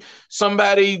Tennessee,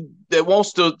 somebody that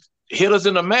wants to hit us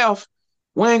in the mouth.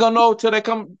 We ain't gonna know till they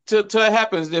come till it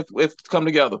happens if it come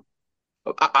together.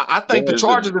 I think the yeah, Is it?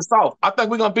 Chargers are soft. I think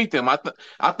we're gonna beat them.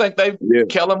 I think they yeah,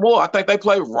 Kellen Moore. I think they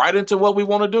play right into what we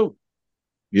want to do.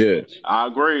 yes. I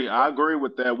agree. I agree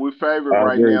with that. We favorite I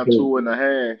right agree now, too.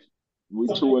 2.5. We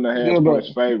two and a Yeah, half but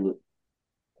points favorite.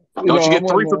 Don't you I get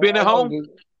three for being I at wanted home? to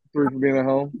three for being at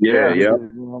home. Yeah, Yeah. yeah,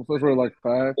 So it's really like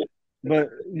five. But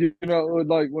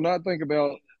like when I think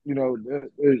about, you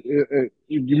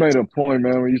made a point,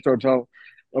 man, when you start talking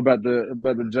about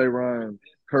the J Ryan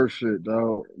curse shit,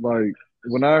 dog. Like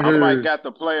when I I might hear got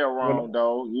the player when wrong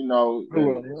though. You know, oh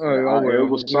well, oh it well,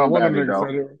 was one of somebody them niggas though.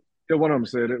 said it. Yeah, one of them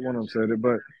said it. One of them said it.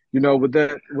 But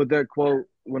with that quote,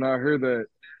 when I hear that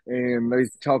and they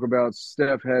talk about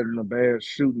Steph having a bad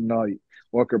shooting night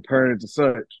or comparing it to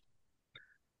such,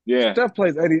 Yeah. Steph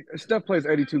plays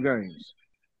 82 games.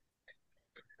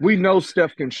 We know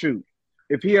Steph can shoot.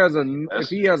 If That's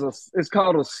he has a it's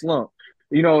called a slump.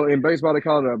 In baseball they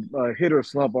call it a hitter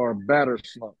slump or a batter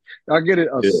slump. I get it,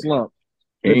 a yeah. slump.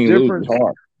 He The ain't lose his difference,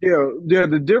 heart.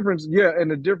 the difference,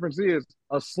 and the difference is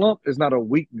a slump is not a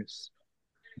weakness.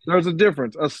 There's a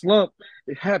difference. A slump,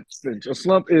 it happens. A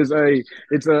slump is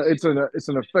it's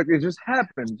an effect. It just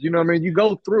happens. You know what I mean? You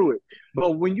go through it.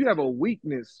 But when you have a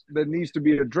weakness that needs to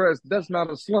be addressed, that's not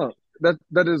a slump. That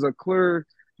is a clear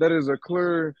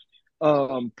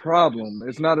problem.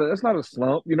 It's not a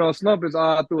slump. A slump is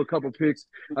I threw a couple picks,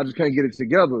 I just can't get it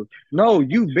together. No,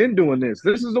 you've been doing this.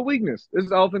 This is a weakness. This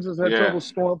offense has had yeah. trouble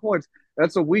scoring points.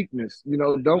 That's a weakness.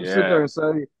 Don't sit there Yeah. and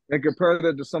say and compare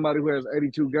that to somebody who has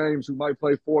 82 games who might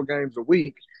play 4 games a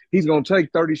week. He's going to take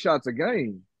 30 shots a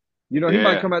game. He might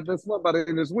Yeah. come out this slump by the end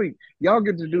of this week. Y'all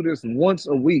get to do this once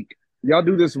a week. Y'all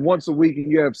do this once a week,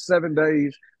 and you have 7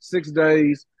 days, 6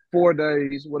 days, 4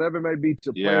 days, whatever it may be,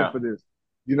 to plan Yeah. for this.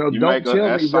 You Don't make tell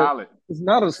that's me that solid. it's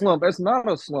not a slump. That's not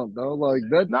a slump, though. Like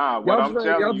that, Nah, what I'm y'all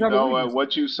telling just you have a though, weakness.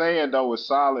 what you saying though is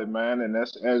solid, man, and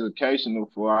that's educational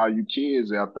for all you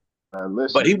kids out there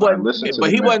But he listening, man. wasn't. Listen to But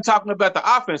the he man. wasn't talking about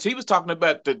the offense. He was talking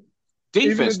about the Even the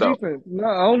defense, though. defense. No,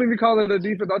 I don't even call it a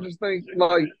defense. I just think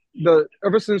like the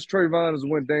ever since Trayvon has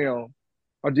went down,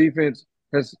 our defense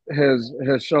has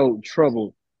showed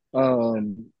trouble.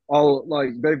 All like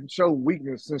they've showed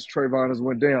weakness since Trayvon has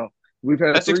went down. We've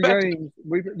had That's three expected. games.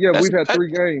 That's We've had that,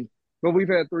 3 games, but we've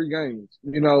had 3 games.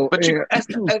 but you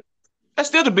And that's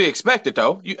still to be expected,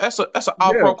 though. That's an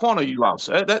all yeah, pro corner you lost.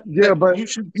 yeah, but You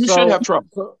should have trouble.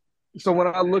 so so when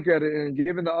I look at it and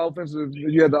given the offensive,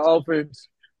 yeah, the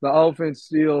offense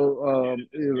still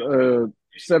is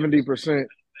 70%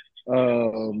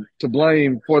 to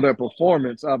blame for their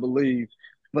performance, I believe.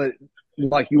 But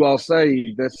like you all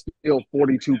say, that's still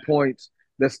 42 points.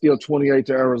 That's still 28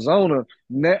 to Arizona.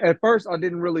 At first, I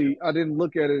didn't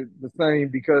look at it the same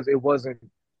because it wasn't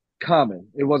common.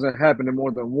 It wasn't happening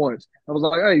more than once. I was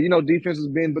like, hey, defenses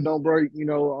bend but don't break,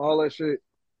 all that shit.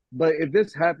 But if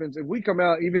this happens, if we come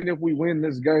out, even if we win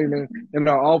this game and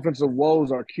our offensive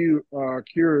woes are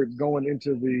cured going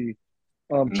into the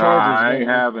Nah, Chargers I ain't game.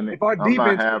 having it. I'm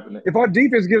not having it. If our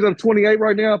defense gives up 28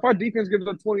 right now, if our defense gives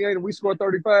up 28 and we score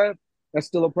 35, that's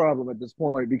still a problem at this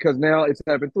point because now it's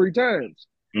happened 3 times.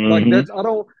 Like Mm-hmm.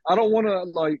 I don't want to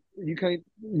like you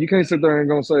can't sit there and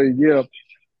gonna say yeah.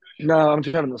 Nah, I'm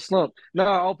just having a slump.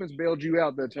 Nah, offense bailed you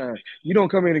out that time. You don't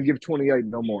come in and give 28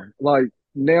 no more. Like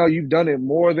now you've done it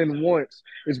more than once.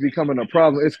 It's becoming a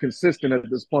problem. It's consistent at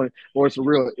this point, or it's a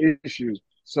real issue.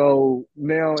 So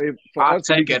now, if for I us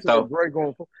to be take it considered though. great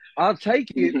going forward, I'll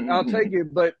take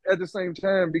it. But at the same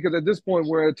time, because at this point,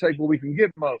 we're at take what we can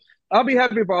get most. I'll be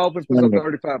happy if our offense puts up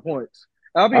 35 points.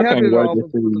 I'll be I happy can't if our wait to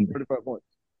offense puts up see. 35 points.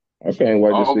 I can't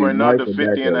wait to see Over and under Micah back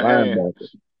 50 at and a half. linebacker.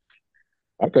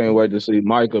 I can't wait to see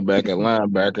Micah back at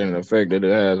linebacker and the effect that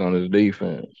it has on his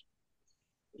defense.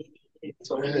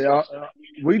 Yeah,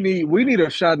 we need a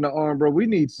shot in the arm, bro. We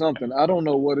need something. I don't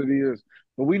know what it is,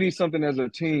 but we need something as a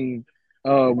team.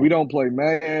 We don't play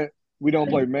mad. We don't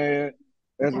play mad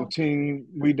as a team.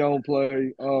 We don't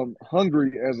play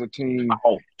hungry as a team.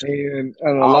 Oh, And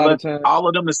a lot of times, all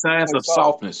of them the signs play of soft.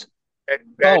 softness.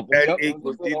 That Yep,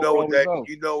 equals. 100% overall result.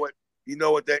 You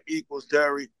know what that equals,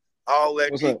 Terry. All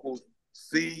that What's equals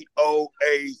COACH.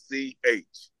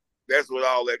 That's what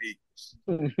all that equals.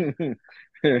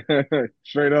 that?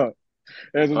 Straight up.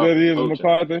 As that is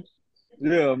McCarthy.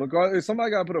 Yeah, McCarthy.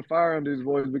 Somebody got to put a fire on these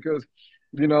boys because,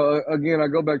 again, I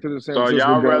go back to the San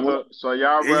Francisco game.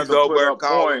 He's over there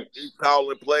calling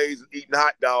plays and eating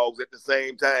hot dogs at the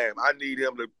same time. I need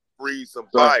him to breathe some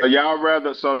fire.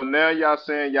 So now y'all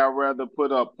saying y'all rather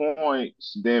put up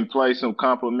points than play some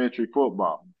complimentary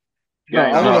football. No,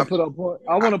 I want to put up points.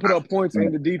 I want to put up points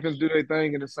and the defense do their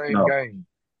thing in the same game.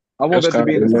 I want that to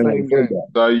be in the same game.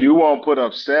 So you won't put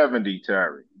up 70,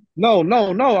 Terry. No.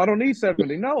 I don't need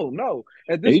 70. No.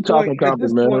 At this point,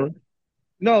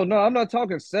 no, I'm not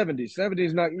talking 70. 70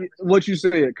 is not what you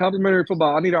said. Complimentary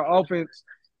football. I need our offense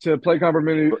to play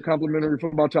complimentary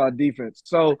football to our defense.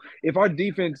 So if our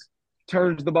defense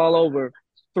turns the ball over,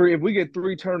 if we get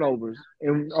 3 turnovers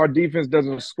and our defense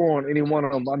doesn't score on any one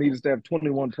of them, I need us to have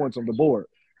 21 points on the board.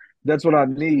 That's what I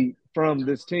need from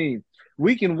this team.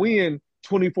 We can win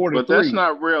 24-3. But that's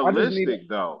not realistic,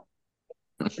 though.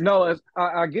 No,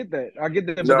 I get that. But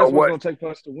that's what's going to take for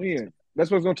us to win.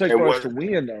 That's what's going to take for us to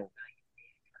win, though.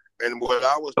 And what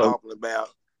I was talking about.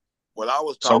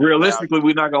 So realistically,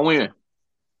 we're not going to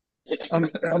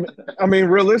win. I mean,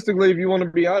 realistically, if you want to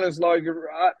be honest, like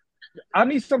I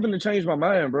need something to change my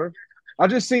mind, bro. I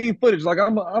just seen footage. Like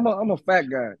I'm a fat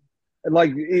guy.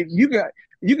 Like you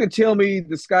can tell me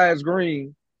the sky is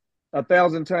green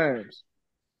 1,000 times.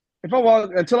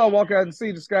 Until I walk out and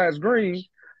see the sky is green,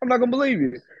 I'm not gonna believe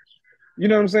you. You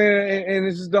know what I'm saying? And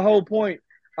this is the whole point.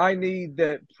 I need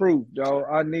that proof, dog.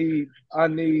 I need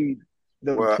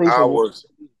the proof.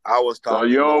 I was talking. So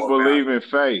you don't believe in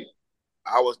faith?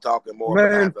 I was talking more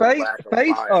about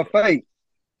faith or faith.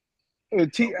 The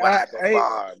lack of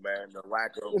fire, man. The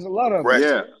lack of there's a lot of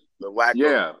the lack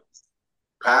of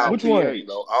power. Which one?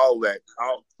 All that.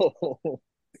 What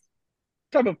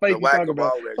type of faith you talking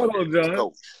about? Hold on,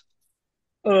 John.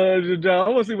 John, I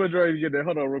want to see what Dre's getting at.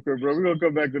 Hold on real quick, bro. We're going to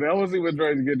come back to that. I want to see what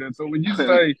Dre's getting at. So when you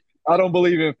say, I don't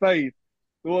believe in faith,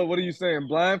 what are you saying?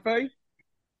 Blind faith?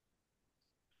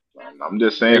 I'm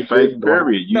just saying faith,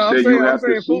 period. I'm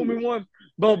saying fool me once.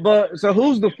 But so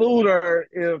who's the fooler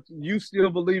if you still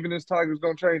believe in this Tigers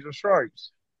going to change the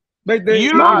stripes? You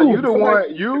the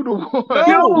one.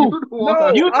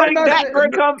 No, you think Dak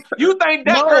gonna come? You think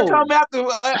Dak gonna come after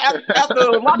locker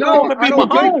room to be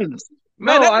Mahomes?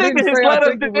 Man, that nigga has let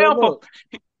us down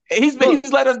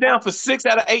he's let us down for 6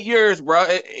 out of 8 years, bro.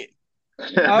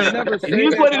 I've never said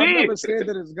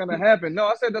that it's gonna happen. No,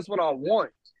 I said that's what I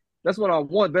want. That's what I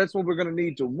want. That's what we're gonna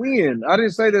need to win. I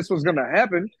didn't say this was gonna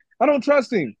happen. I don't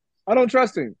trust him. You know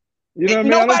what I mean?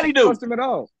 Nobody I don't trust him at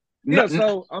all. Yeah,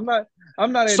 so I'm not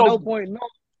at no point. No,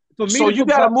 for me. So you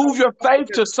got to move your faith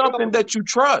to something that you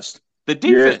trust. The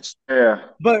defense. Yeah.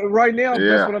 But right now,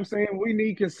 that's what I'm saying. We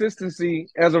need consistency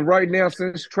as of right now.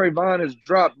 Since Trayvon has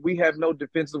dropped, we have no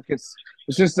defensive. It's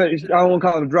just I don't want to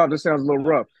call it a drop. That sounds a little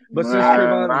rough. But since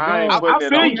Trayvon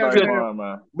is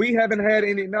gone, we haven't had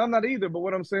any. No, I'm not either. But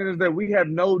what I'm saying is that we have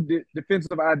no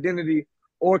defensive identity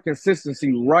or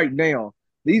consistency right now.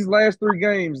 These last 3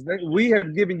 games, we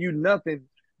have given you nothing.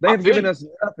 They have given us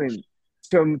nothing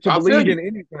to believe in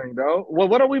anything, though. Well,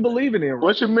 what are we believing in?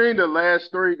 What you mean the last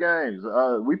 3 games?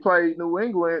 We played New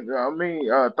England.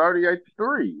 38-3.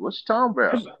 What you talking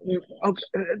about? Okay.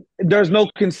 There's no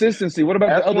consistency. What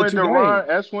about the other 2 games?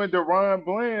 That's when Deron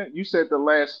Bland. You said the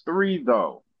last 3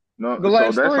 though. No, the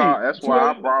last 3. That's why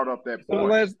I brought up that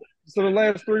point. So the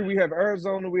last 3, we have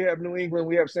Arizona, we have New England,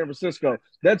 we have San Francisco.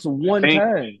 That's one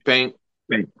time.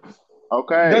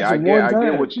 Okay, I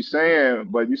get what you're saying,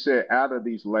 but you said out of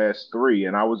these last 3,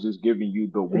 and I was just giving you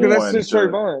the one. That's just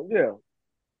Trayvon,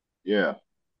 yeah.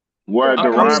 Where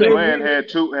Deron Bland had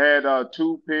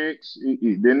 2 picks.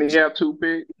 Didn't he have 2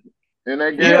 picks in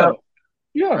that game?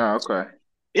 Yeah. Oh, okay.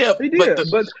 Yeah, he did.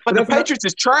 But the Patriots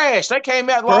is trash. They came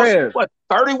out lost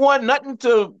 31-0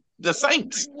 to the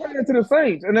Saints. To the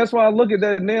Saints, and that's why I look at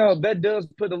that now. That does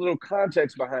put a little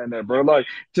context behind that, bro. Like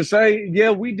to say,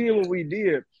 yeah, we did what we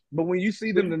did. But when you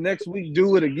see them the next week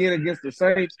do it again against the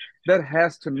Saints, that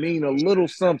has to mean a little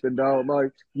something, dog.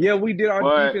 Like, yeah, we did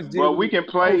our defense. But we can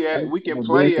play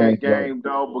that game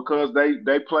though because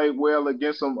they played well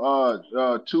against some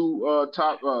 2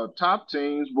 top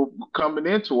teams coming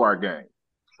into our game.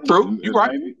 True, you're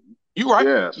right. You're right.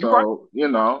 Yeah, so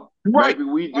maybe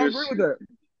we just.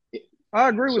 I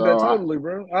agree with that totally,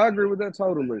 bro. I agree with that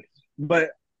totally. But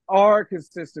our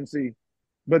consistency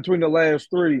between the last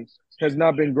three has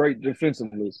not been great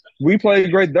defensively. We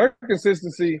played great. Their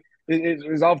consistency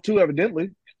is off too, evidently.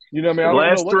 You know what I mean? I don't know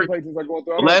Last what the three, Patriots are going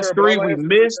through. I don't care, last but our three we last three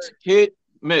missed, hit,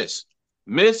 miss,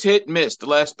 miss, hit, miss. The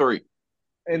last three.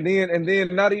 and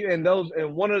then not even and those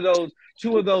and one of those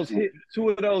two of those misses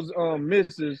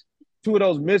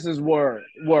were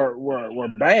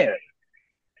bad.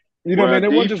 You know what I mean? Well, They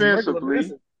weren't just regular defensively,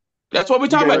 misses. That's what we're You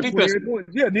talking gave about up 28 defensively. points.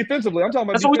 Yeah, defensively. I'm talking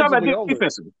about That's what we're talking defensively about only.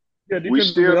 defensively. Yeah, we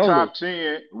defensively still only. top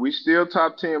 10. We still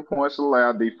top 10 points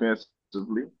allowed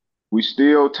defensively. We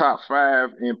still top 5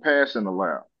 in passing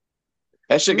allowed.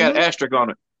 That shit got Mm-hmm. asterisk on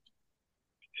it.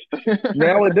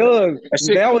 Now it does. That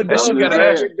Now it does shit got right an now.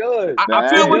 asterisk. It does. I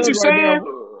feel It what does you're right saying,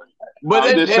 now. but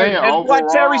I'm just saying, and like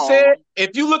Terry overall, said,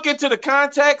 if you look into the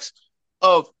context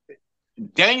of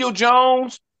Daniel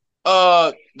Jones,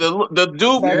 the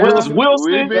dude Zach was Wilson.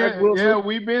 Wilson. Zach Wilson.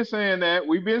 we've been saying that.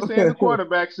 We've been saying the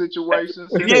quarterback situation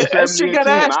since the Yeah, that 70 shit and got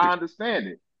 10. an I understand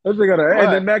it. That shit got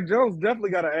and then But Mac Jones definitely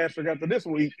got an asterisk after this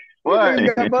week. These but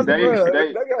niggas got busted, they bro. they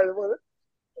They got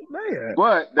man.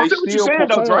 but I they feel what you're still saying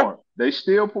though, Dre. perform. They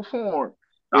still perform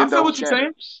I in feel those what you're saying.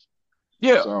 games.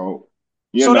 Yeah. So,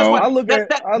 So that's what I look at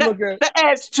that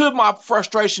adds to my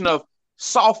frustration of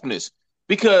softness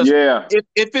because yeah. if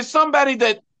it's somebody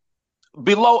that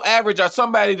below average or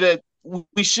somebody that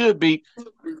we should be,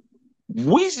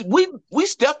 we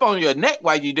step on your neck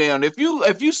while you down. If you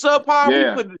subpar, we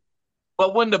Yeah. put.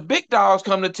 But when the big dogs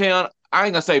come to town, I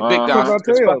ain't gonna say big take dogs Uh-huh. our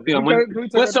because fuck tails. them. We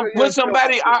take our tails.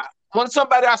 When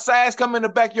somebody our size come in the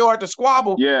backyard to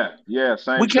squabble, Yeah,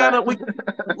 same we kind of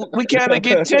exactly. we kind of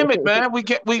get timid, man. We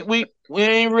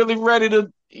ain't really ready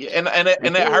to, and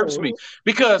that hurts me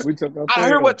because We took our I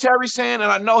hear tails. what Terry's saying,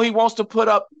 and I know he wants to put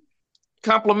up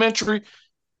complimentary,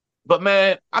 but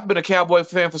man, I've been a Cowboy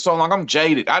fan for so long. I'm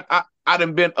jaded. I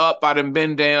done been up, I done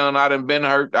been down, I done been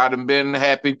hurt, I done been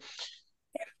happy.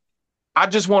 I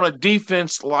just want a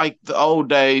defense like the old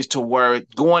days to where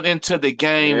going into the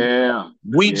game,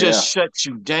 we just shut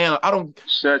you down. I don't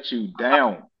shut you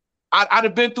down. I'd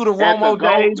have been through the At the Romo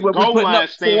days where we goal putting up line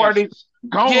 40. stances.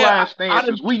 Goal Yeah, line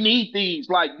stances. We need these.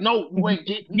 Like, no, you ain't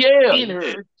getting yeah. in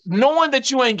here. Knowing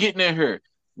that you ain't getting in here,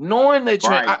 knowing that you,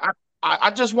 Right. I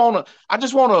just want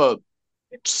a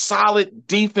solid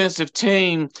defensive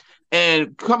team,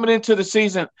 and coming into the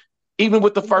season, even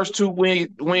with the first two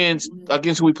wins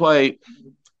against who we played,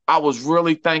 I was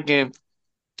really thinking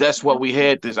that's what we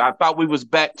had. I thought we was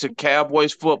back to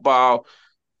Cowboys football.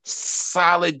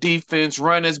 Solid defense,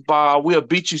 run this ball. We'll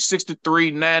beat you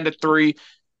 6-3, 9-3,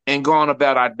 and go on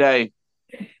about our day.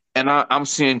 And I'm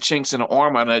seeing chinks in the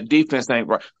armor, and the defense ain't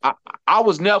right. I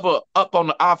was never up on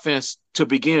the offense to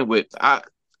begin with. I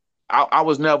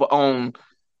was never on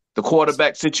the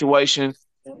quarterback situation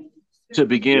to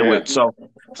begin with. So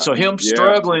him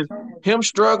struggling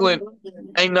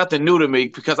ain't nothing new to me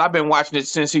because I've been watching it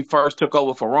since he first took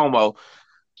over for Romo.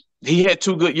 He had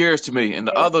 2 good years to me, and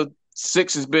the other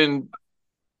 6 has been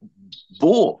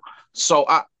bull. So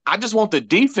I just want the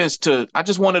defense to. I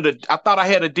thought I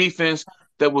had a defense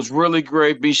that was really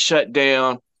great, be shut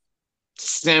down.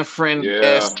 San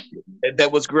Fran-esque,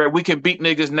 that was great. We can beat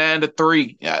niggas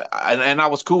 9-3, and I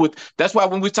was cool with. That's why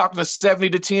when we talking to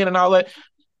 70-10 and all that,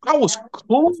 I was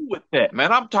cool with that,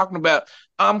 man. I'm talking about.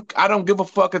 I don't give a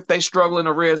fuck if they struggle in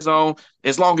the red zone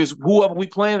as long as whoever we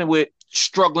playing with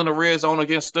struggling in the red zone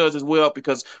against us as well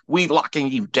because we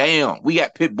locking you down. We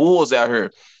got pit bulls out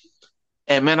here.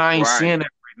 And man, I ain't seeing that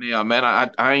right now, man.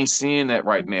 I ain't seeing that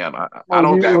right now. I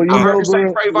don't. I heard you say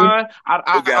Trayvon.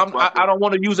 I don't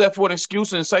want to use that for an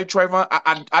excuse and say Trayvon.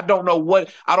 I don't know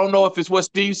what. I don't know if it's what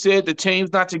Steve said. The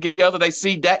team's not together. They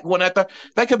see Dak going after.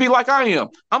 They could be like I am.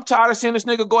 I'm tired of seeing this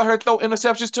nigga go out here and throw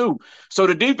interceptions too. So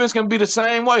the defense can be the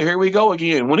same way. Here we go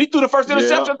again. When he threw the first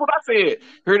interception, that's what I said.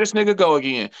 Here this nigga go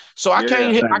again. So I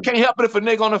can't help it if a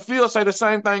nigga on the field say the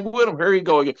same thing with him. Here he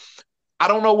go again. I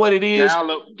don't know what it is.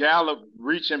 Gallup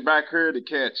reaching back here to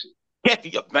catch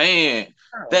it. Man,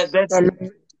 that's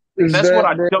what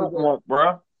I don't want,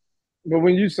 bro. But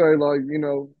when you say like,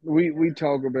 we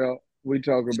talk about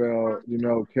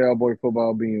Cowboy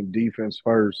football being defense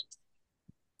first,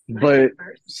 but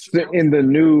in the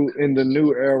new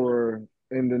era,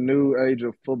 in the new age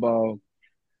of football,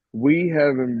 we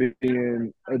haven't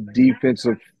been a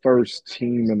defensive first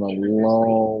team in a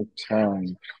long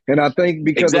time. And I think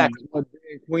because of what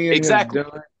Dan Quinn has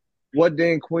done, what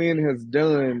Dan Quinn has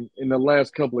done in the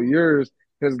last couple of years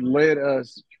has led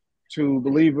us to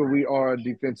believe that we are a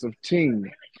defensive team.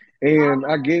 And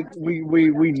I get we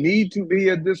need to be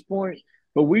at this point,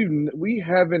 but we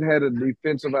haven't had a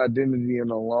defensive identity in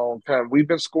a long time. We've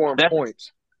been scoring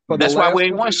points. For that's the why last we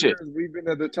ain't couple won of shit. years, we've been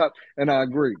at the top, and I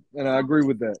agree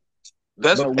with that.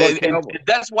 That's But what and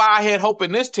that's why I had hope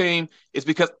in this team, is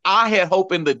because I had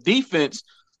hope in the defense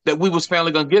that we was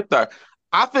finally gonna get there.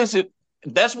 Offensive,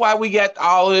 that's why we got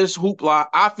all this hoopla.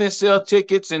 Offense sell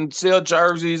tickets and sell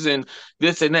jerseys and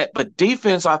this and that. But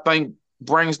defense, I think,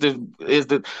 brings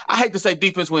I hate to say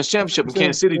defense wins championship, and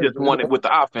Kansas City just won it with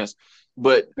the offense.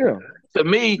 But to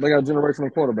me, they got a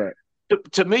generational quarterback.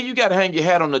 To me, you got to hang your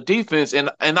hat on the defense, and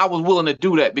I was willing to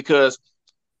do that because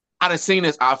I done seen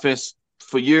this offense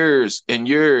for years and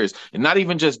years, and not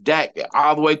even just Dak,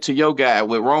 all the way to your guy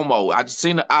with Romo. I just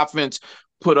seen the offense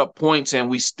put up points, and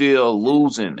we still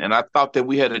losing. And I thought that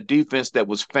we had a defense that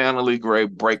was finally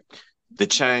great, break the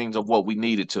chains of what we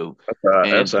needed to.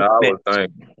 That's how I was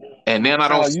thinking. And then I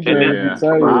don't.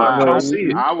 I don't see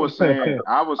it. I was saying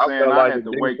I had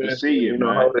to wait to see it,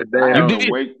 man. I had to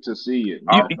wait to see it.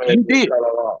 You did.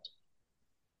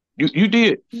 You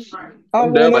did. I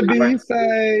want to be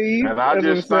saved. And I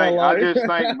just think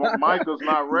Michael's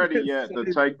not ready yet to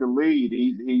take the lead.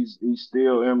 He's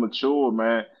still immature,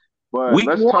 man. But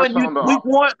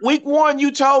week one,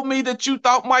 you told me that you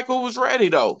thought Michael was ready,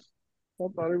 though. I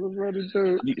thought he was ready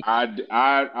too.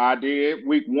 I did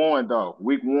week one though.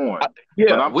 Week one.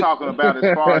 But I'm talking about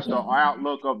as far as the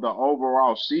outlook of the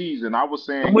overall season. I was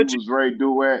saying he was ready to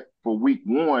do it for week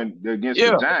one against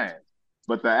the Giants.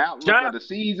 But the outlook of the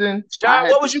season,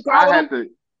 what was you calling him?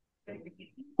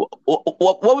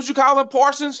 What was you calling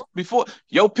Parsons before?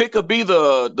 Your pick would be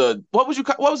the what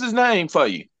was his name for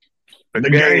you? The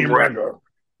game wrecker.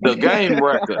 The game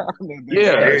record.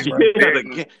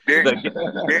 Didn't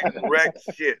wreck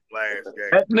shit last game.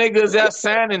 That nigga's out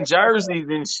signing jerseys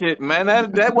and shit, man.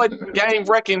 That wasn't game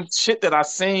wrecking shit that I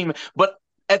seen. But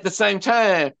at the same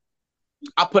time,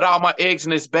 I put all my eggs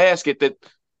in this basket that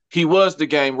he was the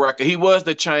game wrecker. He was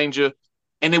the changer,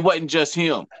 and it wasn't just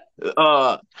him.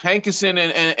 Hankinson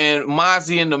and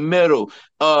Mozzie in the middle.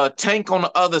 Tank on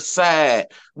the other side.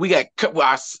 We got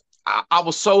I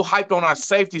was so hyped on our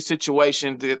safety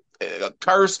situation that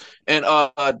Curse and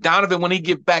Donovan, when he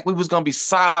get back, we was going to be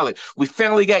solid. We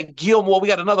finally got Gilmore. We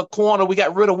got another corner. We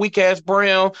got rid of weak-ass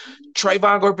Brown.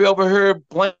 Trayvon going to be over here.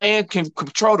 Bland can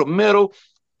control the middle.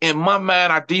 In my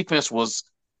mind, our defense was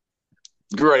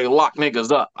ready to lock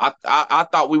niggas up. I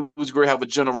thought we was going to have a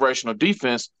generational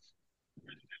defense.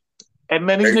 And,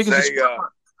 man, these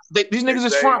niggas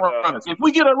is front runners. If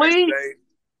we get a lead,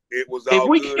 if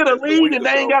we get a lead and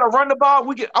they ain't got to run the ball,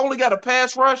 we only got a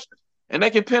pass rush, and they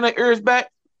can pin their ears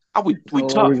back. We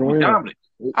tough. We dominant.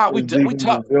 We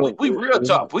tough. We real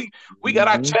tough. We got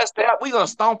our chest out. We gonna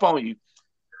stomp on you.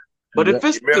 But if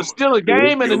it's still a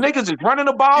game and the niggas is running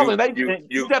the ball and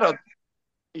you gotta.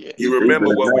 You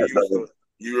remember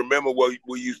what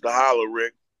we used to holler,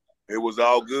 Rick? It was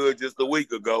all good just a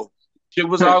week ago. Shit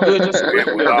was all good just a week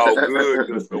ago. It was all good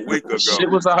just a week ago. Shit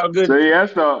was all good. See,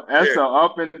 that's the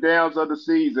up and downs of the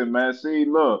season, man. See,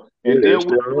 look, and then we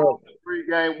go on a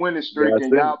 3-game winning streak,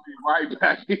 and y'all be right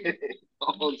back in it. You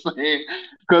know what I'm saying?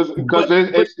 Because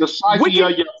it's the psyche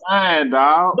of your mind,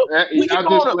 dog.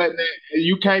 Y'all just letting it.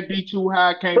 You can't be too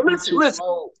high, can't be too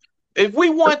low. If we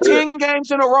won 10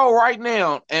 games in a row right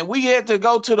now, and we had to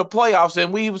go to the playoffs,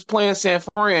 and we was playing San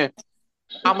Fran,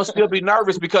 I'm gonna still be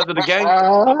nervous because of the game,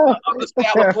 of the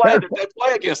style of play that they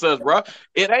play against us, bro.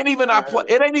 It ain't even our play.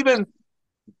 It ain't even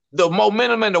the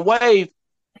momentum and the wave.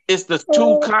 It's the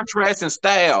two contrasting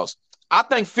styles. I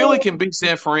think Philly can beat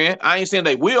San Fran. I ain't saying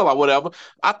they will or whatever.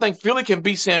 I think Philly can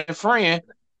beat San Fran.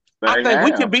 I think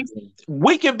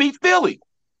we can beat Philly.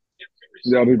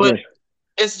 Yeah, but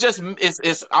it's just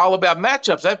it's all about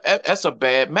matchups. That's a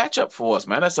bad matchup for us,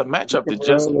 man. That's a matchup that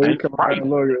just ain't right.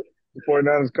 The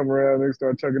 49ers come around, they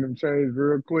start chucking them chains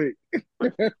real quick.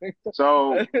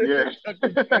 So, yeah.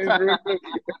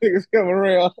 Niggas come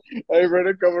around. Hey, bro,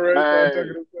 they come around, start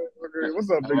chucking them chains.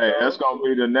 What's up, big dog? That's going to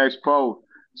be the next post.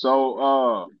 So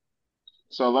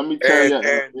let me tell you.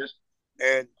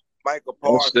 And Michael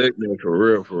Parsons. For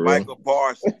real. Michael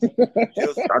Parsons.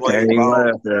 I can't even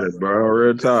laugh at it, bro.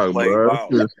 Real talk, bro.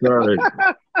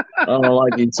 I don't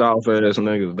like these soft ass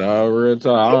niggas, dog. Real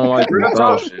talk. I don't like this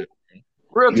soft shit.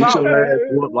 Real talk. You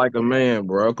should look like a man,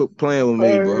 bro. Quit playing with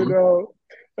me, bro. Know,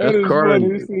 that's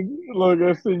crazy. Look,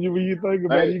 I see you when you think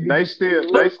about it. They still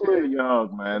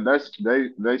young, man. They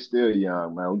still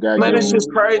young, man. Man, it's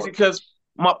just crazy because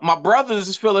my brothers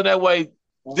is feeling that way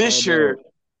this year.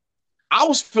 I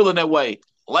was feeling that way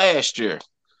last year.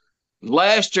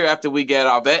 Last year after we got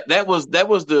off, that was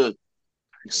the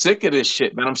sick of this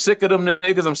shit, man. I'm sick of them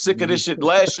niggas. I'm sick of this shit.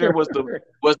 Last year was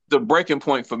the breaking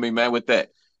point for me, man, with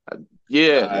that.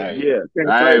 Yeah.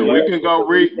 Hey, we can go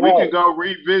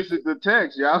revisit the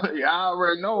text. Y'all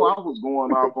already know I was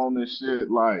going off on this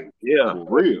shit like for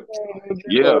real.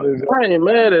 Yeah. I ain't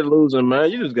mad at losing,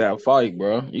 man. You just got to fight,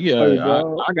 bro.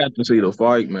 I got to see the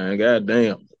fight, man. God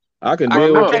damn. I can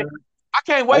deal with that. I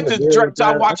can't wait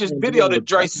to watch this video that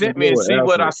Dre sent me and see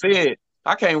what I said.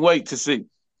 I can't wait to see.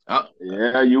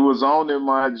 Yeah, you was on it,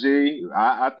 my G.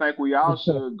 I think we all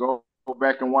should go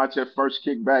back and watch that first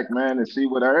kickback, man, and see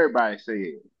what everybody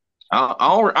said. I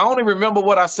only remember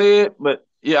what I said, but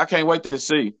yeah, I can't wait to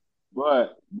see.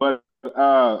 But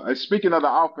speaking of the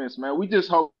offense, man, we just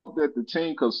hope that the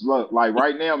team, cause look, like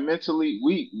right now, mentally,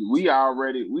 we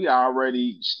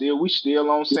already still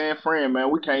on San Fran, man.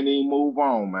 We can't even move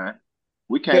on, man.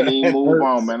 We can't even move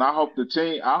on, man. I hope the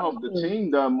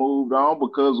team done moved on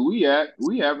because we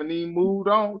haven't even moved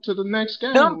on to the next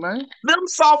game, man. Them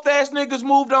soft ass niggas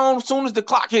moved on as soon as the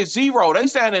clock hit 0. They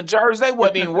sat in Jersey. They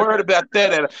wasn't even worried about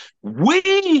that.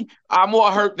 We are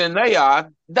more hurt than they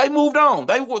are. They moved on.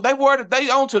 They worried. They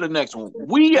on to the next one.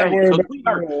 We ain't because we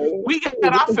hurt. We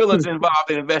got our feelings involved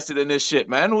and invested in this shit,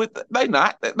 man. They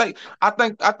not. I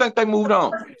think they moved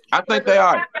on. I think they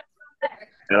are.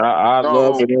 And I'd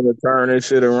love for them to turn this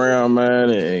shit around, man,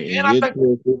 and get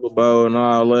to a Super Bowl and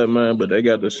all that, man. But they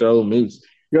got to show me.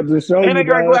 Got to show and they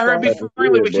got to go out here and be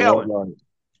friendly with Kelly.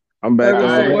 I'm back on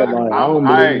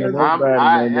that.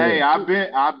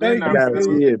 I've been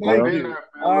there, fellas.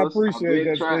 I appreciate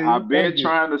that, Steve. I've been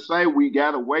trying to say we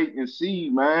gotta wait and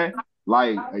see, man.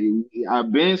 Like I've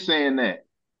been saying that.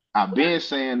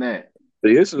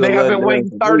 They have been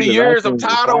waiting 30 years. I'm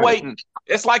tired of waiting.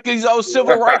 It's like these old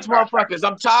civil rights motherfuckers.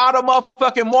 I'm tired of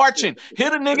motherfucking marching.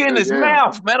 Hit a nigga in his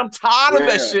mouth, man. I'm tired of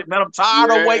that shit, man. I'm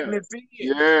tired of waiting and seeing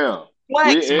it. Yeah.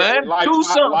 Flex, man. Do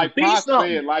something. Be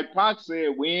something. Like Pac said,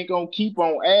 we ain't gonna keep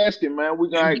on asking, man.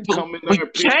 We gotta come in there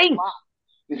and pick can't.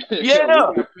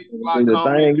 Yeah. The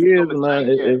thing is,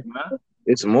 man,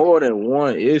 it's more than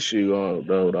one issue,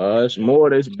 though, dog.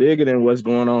 It's bigger than what's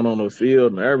going on the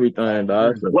field and everything,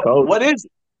 dog. What is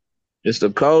it? It's the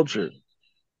culture.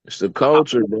 It's the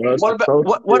culture, bro.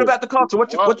 What about the culture?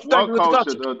 What you think with the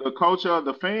culture? The culture of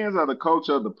the fans or the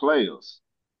culture of the players?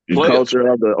 The culture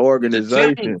of the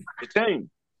organization. The team.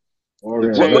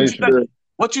 Organization.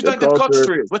 What you think the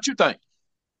culture is? What you think?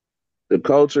 The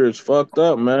culture is fucked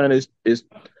up, man. It's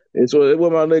what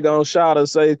my nigga on Shada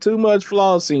say. Too much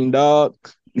flossing, dog.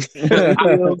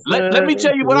 Let me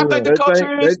tell you what I think the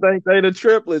culture is. They think they the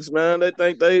triplets, man. They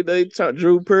think they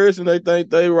Drew Pearson. They think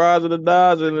they Rise of the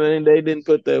Dodgers, and they didn't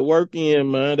put that work in,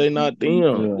 man. They not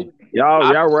them.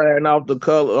 Y'all riding off the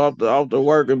color, off the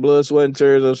work and blood, sweat, and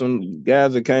tears of some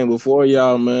guys that came before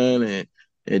y'all, man.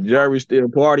 And Jerry's still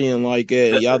partying like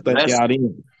that. And y'all think y'all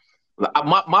in.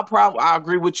 My problem, I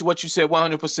agree with you. What you said,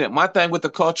 100%. My thing with the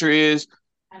culture is,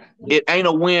 it ain't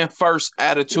a win first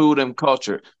attitude and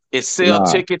culture. It's sell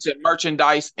tickets and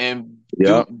merchandise and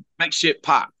make shit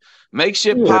pop. Make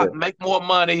shit pop, make more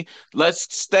money.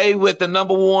 Let's stay with the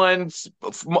number one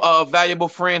valuable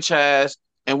franchise,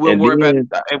 and we'll worry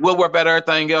about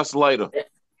everything else later.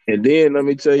 And then let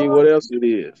me tell you what else it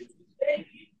is.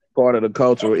 Part of the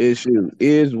cultural issue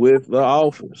is with the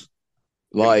offers.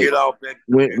 Like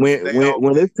when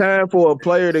it's time for a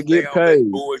player to get paid,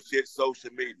 bullshit social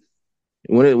media.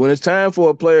 When it's time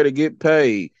for a player to get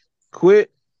paid,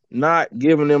 quit not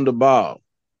giving them the ball.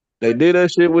 They did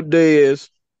that shit with Dez.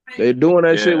 They're doing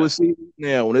that shit with CD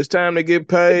now. When it's time to get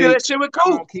paid, they do that shit with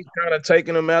Coop. Keep kind of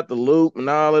taking them out the loop and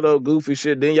all of those goofy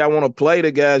shit. Then y'all want to play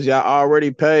the guys y'all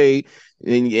already paid,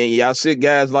 and y'all sit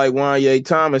guys like Wanye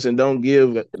Thomas and don't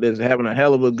give that's having a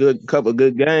hell of a couple of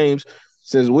good games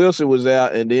since Wilson was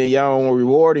out, and then y'all want to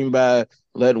reward him by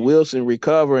letting Wilson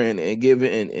recover and give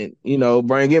it and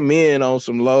bring him in on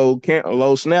some low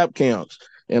snap counts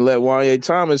and let Wanye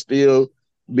Thomas still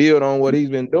build on what he's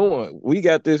been doing. We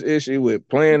got this issue with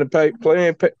playing paid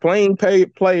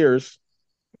players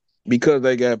because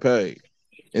they got paid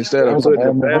instead of putting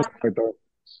the best.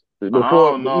 I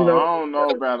don't know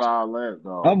about all that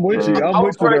though. I'm with you. I'm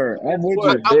with you there. I'm with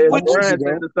you. Brian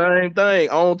said the same thing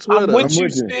on Twitter. I'm with you,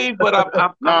 Steve, but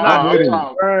I'm not with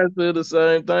you. Brian said the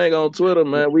same thing on Twitter,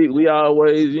 man. We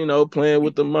always, playing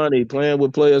with the money, playing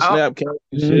with player snap count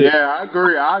and shit. Yeah, I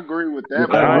agree with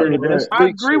that. I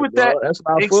agree with that. That's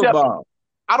not football.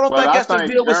 I don't think that's the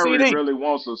deal with CD. He really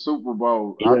wants a Super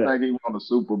Bowl. Yeah. I think he wants a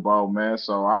Super Bowl, man.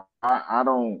 So I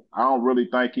don't really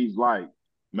think he's like,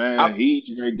 man, he's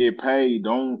gonna get paid.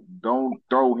 Don't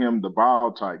throw him the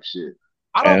ball type shit.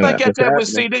 I don't think that's that with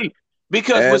CD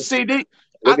because with CD,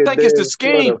 I think it's the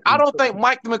scheme. I don't think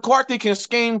Mike McCarthy can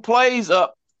scheme plays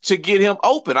up to get him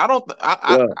open. I don't.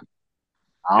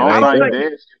 I I don't don't think think Dez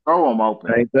can throw him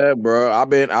open. Ain't that, bro? I've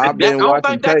been I don't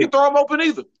watching think that can tape. throw him open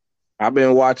either. I've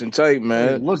been watching tape, Hey,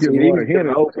 man. look his CD's way. He getting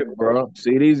ain't open, bro.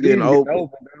 CD's getting He's getting open.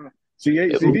 open, dog.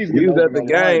 CD's We getting was at open the a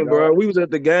lot, game, bro. dog. We was at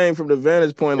the game from the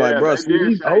vantage point, like, Yeah, bro, they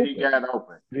did CD's say he open. got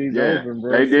open. He's Yeah, open,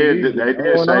 bro. they did. CD's They getting did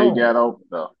Going open. say he on. got open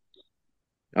though.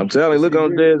 I'm telling you, look on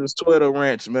CD, Dez's Twitter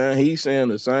rants, man. He's saying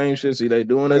the same shit. See, they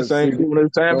doing the same CD shit when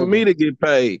it's time for me open. to get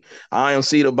paid. I am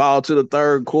see the ball to the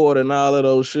third quarter and all of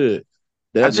those shit.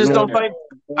 I That's just more don't think.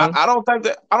 I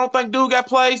don't think dude got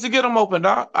plays to get him open,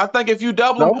 dog. I think if you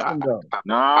double him, open though.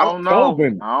 No, I I don't. don't He's know.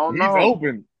 open. I don't He's know.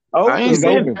 open. I ain't He's Open,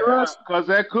 saying. open. Because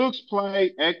that Cooks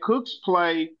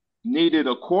play needed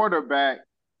a quarterback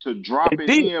to drop It it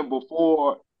did. in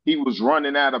before he was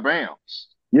running out of bounds.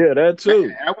 yeah, that too.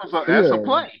 That's a Yeah.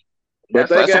 play. But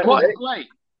they That's a got play. Play.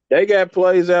 they got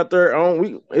plays out there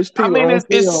on it's I people mean, on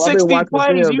it's film. I've been 60 watching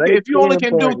plays. film. They If you only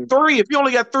can do pinpointing. 3, if you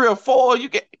only got 3 or 4, you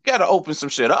got to open some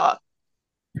shit up.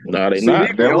 No, they CD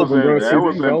not. be That was open, bro. that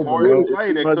was CD's an open, important bro.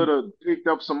 play that could have picked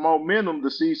up some momentum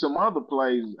to see some other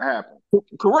plays happen.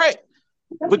 Correct.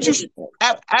 But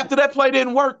after that play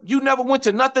didn't work, you never went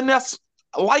to nothing else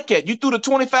like it. You threw the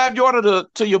 25-yarder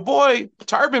to your boy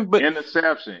Turbin, but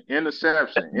Interception.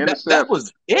 that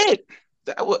was it.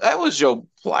 That was your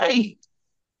play.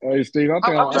 Hey, Steve, I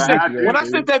think I'm I just But saying, get how you there, when I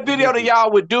Steve. sent that I video get to you.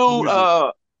 y'all with I dude, get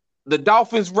you. the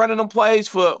Dolphins running them plays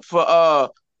for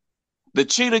the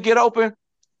cheetah get open,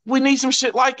 we need some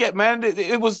shit like that, man.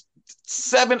 It was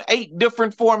 7, 8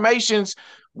 different formations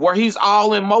where he's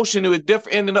all in motion. It was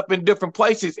different, ending up in different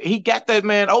places. He got that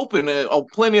man open on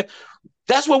plenty of.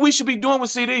 That's what we should be doing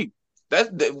with CD. That's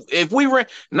if we ran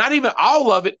not even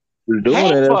all of it, We're doing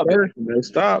half it at of it. first and they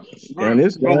stopped. But, And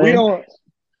this but we game, don't.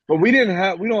 But we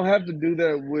don't have to do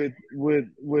that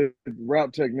with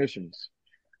route technicians.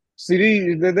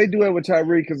 CD, they do that with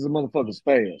Tyreek because the motherfucker's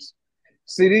fast.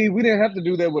 CD, we didn't have to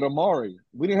do that with Amari.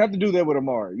 We didn't have to do that with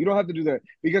Amari. You don't have to do that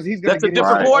because he's going to That's a get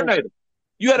different himself right. coordinator. open.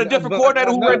 You had a No, different but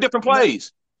coordinator who ran different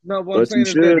plays, no. What I'm but you saying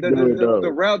is that should do it the though.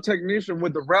 route technician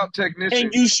with the route and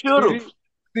technician, you should have.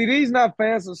 CD's not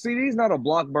fast. CD's not a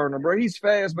block burner, bro. He's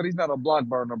fast, but he's not a block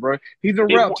burner, bro. He's a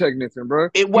It route technician, bro.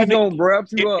 it He's wasn't. gonna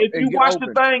route you up If you and get watch the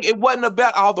open. thing, it wasn't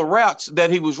about all the routes that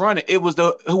he was running. It was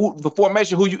the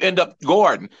formation who you end up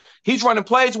guarding. He's running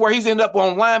plays where he's end up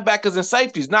on linebackers and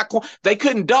safeties. They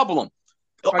couldn't double him.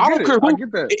 I I get don't it. care I who.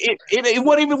 get that. It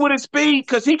wasn't even with his speed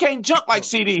because he can't jump like No,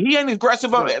 CD. He ain't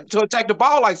aggressive no, to attack the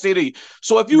ball like CD.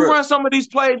 So if you bro. run some of these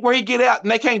plays where he get out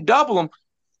and they can't double him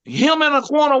in a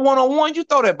corner 1-on-1, you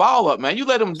throw that ball up, man. You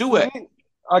let him do it.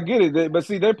 I get it, but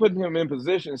see, they're putting him in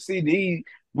position. CD,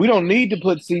 we don't need to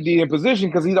put CD in position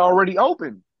because he's already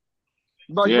open.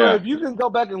 Like, bro, Yeah. if you can go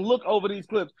back and look over these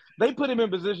clips, they put him in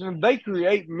position. They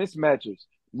create mismatches.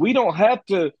 We don't have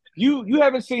to. You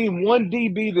haven't seen one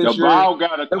DB The this year ball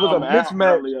got to that was a come out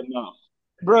mismatch, early enough.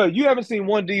 bro. You haven't seen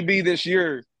one DB this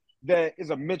year that is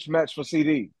a mismatch for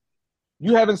CD.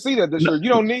 You haven't seen that this year. You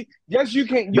don't need. Yes, you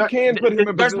can. You can put him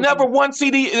in There's position. never one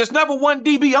CD. There's never one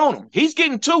DB on him. He's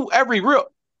getting 2 every rip.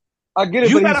 I get it,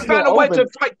 You but got he's to still find a way open. to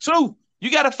fight 2.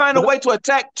 You got to find a But way to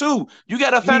attack 2. You got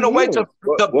to find a he way is, to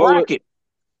bracket.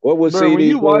 What was bro. When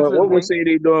CD you watch doing? this What was thing,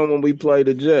 CD doing when we played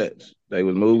the Jets? They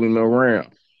was moving him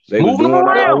around. They was Moving them doing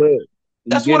all around. that.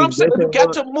 You That's what I'm getting saying. You different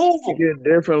got to looks. move You them. get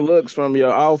different looks from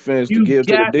your offense to You give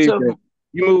to the got defense. to.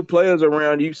 You move players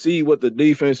around, you see what the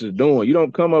defense is doing. You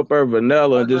don't come up there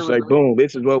vanilla I and agree just with say, that. "Boom,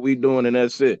 this is what we doing," and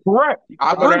that's it. Correct. You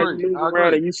I come I out there, agree. you agree. move I around,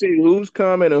 agree. and you see who's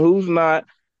coming and who's not,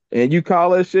 and you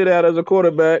call that shit out as a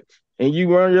quarterback, and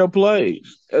you run your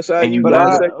plays. That's how And you you But got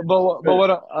to. dissect but it.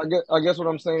 what I guess what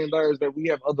I'm saying there is that we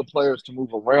have other players to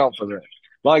move around for that.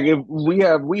 Like if we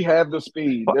have the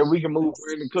speed that we can move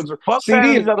Brandon Cooks. Fuck CD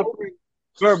finding is these other open,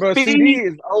 but CD speed.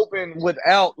 is open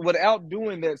without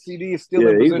doing that. CD is still Yeah,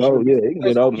 in position. yeah, he can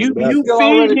get open You without He's you that. still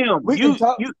feed already. him. We can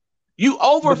talk, You but that's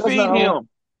overfeed not how. him.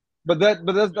 He ain't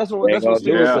That's what gonna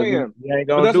Steve do is it Yeah. because saying. he ain't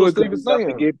But gonna that's do what it because Steve he is got to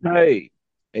saying. get paid.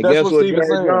 And That's guess what what Steve is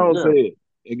Jerry saying. Jones Yeah. said?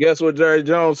 And guess what Jerry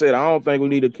Jones said? I don't think we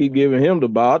need to keep giving him the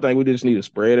ball. I think we just need to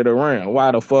spread it around.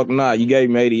 Why the fuck not? You gave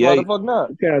him Why the 88. fuck not?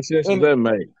 What kind of sense does And that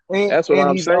make? That's what and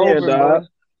I'm he's saying, open, dog. bro.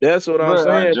 That's what I'm Bro,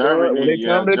 saying, bro. Jerry need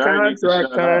to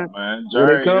shut up, man. When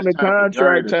it Jerry, come it's to time for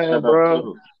Jerry contract to time, shut up bro.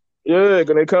 too. Yeah,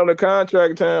 when they come to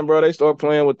contract time, bro, they start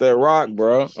playing with that rock,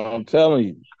 bro. I'm telling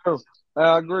you.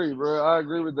 I agree, bro. I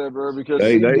agree with that, bro. Because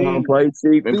They gonna play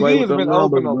cheap and play CD with has them been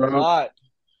numbers, open a bro. lot.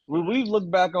 When we look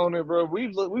back on it, bro,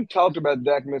 we've talked about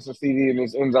Dak missing CD in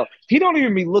his end zone. He don't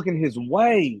even be looking his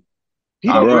way. He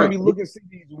I don't even agree. Bro, be looking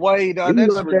CD's way, he dog.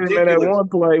 That's looked at him in that ridiculous. one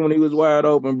play when he was wide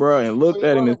open, bro, and looked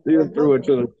at him and still threw it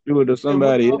to And went the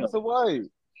somebody else. opposite way.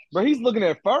 But he's looking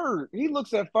at third. He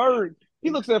looks at third. he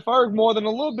looks at Ferg more than a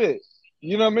little bit.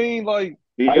 You know what I mean? Like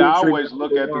He How you treat always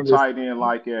look the at the longest? tight end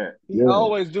like that. he Yeah.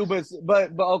 always do,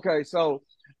 but okay. So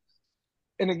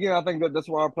and again, I think that's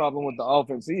where our problem with the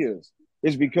offense is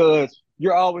because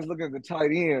you're always looking at the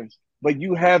tight ends, but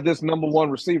you have this number one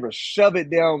receiver. Shove it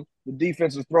down the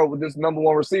defense's throat with this number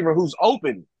one receiver who's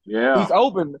open. He's Yeah,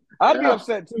 open. I'd be yeah.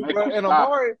 upset too, Make bro. him And stop it.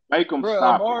 Amari, Make him bro,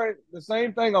 stop it. Amari, the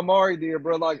same thing Amari did,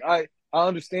 bro. Like I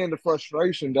understand the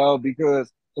frustration, dog,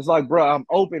 because it's like, bro, I'm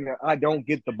open and I don't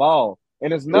get the ball,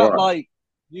 and it's not Right. like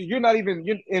you're not even.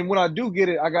 And when I do get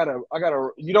it, I gotta.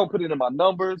 You don't put it in my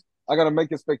numbers. I gotta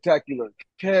make a spectacular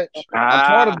catch. I'm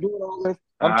tired Ah, of doing all this.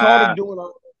 I'm tired ah. of doing all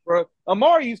this, bro.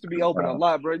 Amari used to be open a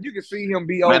lot, bro. You can see him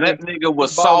be Man, open. that nigga His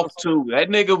was ball was, soft too. That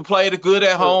nigga played good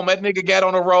at bro. home. That nigga got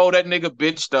on the road. That nigga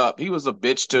bitched up. He was a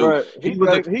bitch too. Bro, he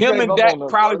Him gave and up Dak on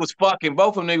us, probably bro. was fucking.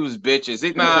 Both of them niggas was bitches.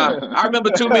 I remember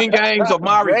too many games of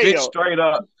Mari bitch Damn. straight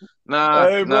up. Nah,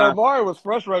 Hey, bro, nah, Amari was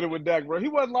frustrated with Dak, bro. He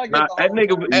wasn't like that nah. the That whole time,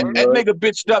 nigga, that, bro. that nigga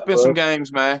bitched up in some Bro.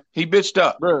 games, man. He bitched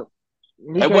up. Bro,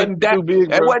 he That came wasn't Dak. too big,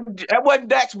 That bro. wasn't that wasn't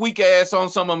Dak's weak ass on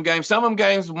some of them games. Some of them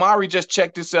games, Mari just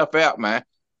checked himself out, man.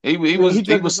 He Yeah, was he he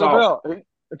checked was himself soft. out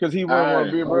because he wouldn't want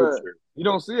to Hey, be a bro. Culture. You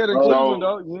don't see it in Cleveland, Culture. so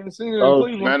though. You ain't seen it in Culture.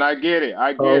 Cleveland. man, I get it.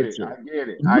 I get it. Culture. I get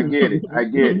it. I get it. I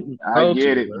get it. I Culture,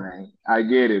 get it, man. man. I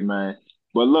get it, man.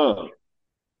 But look,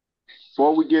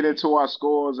 before we get into our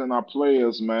scores and our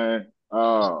players, man,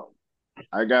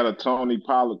 I got a Tony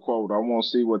Pollard quote. I want to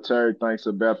see what Terry thinks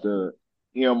about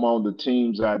him on the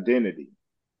team's identity.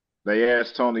 They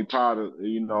asked Tony Pollard,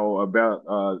 about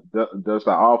does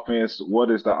the offense, what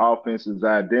is the offense's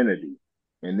identity?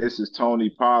 And this is Tony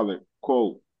Pollard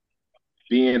quote: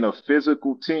 being a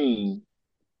physical team,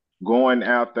 going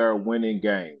out there winning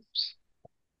games.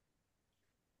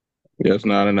 That's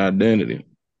not an identity.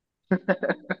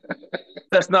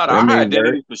 That's not That our means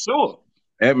identity for sure.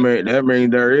 that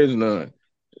means there is none.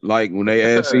 Like when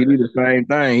they asked CD the same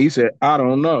thing, he said, "I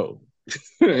don't know."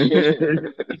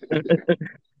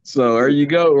 So there you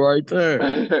go, right there.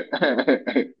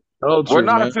 We're Culture,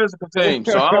 not a man. physical team,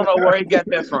 so I don't know where he got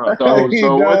that from. So, Hey,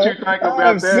 so what you dog, think I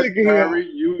am about that, sick of him. Terry?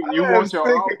 You I am want sick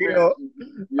your of him.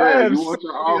 offense? I Yeah, am you sick want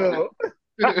your of him.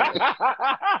 offense.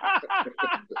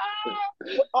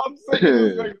 I'm sick of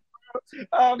this nigga.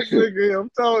 I'm sick of him.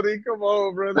 Tony, come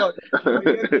on, bro. Like at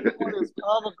this point, it's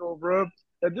comical, bro.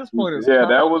 At this point, it's Yeah,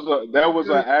 comical. that was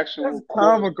an That's actual quote.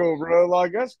 comical, bro.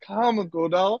 Like that's comical,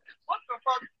 dog. What the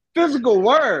fuck? Physical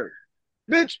word,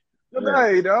 bitch. Yeah.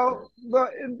 Hey, dog.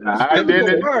 But The it's physical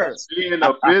identity word. is being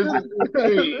a physical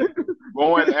team,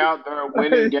 going out there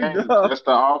winning Hey, games. dog. That's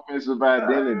the offensive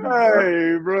identity, bro.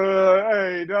 Hey, bro.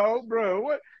 Hey, dog, bro.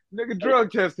 What? Nigga,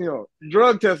 drug test him.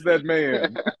 Drug test that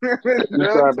man. You Drug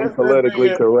trying to be test that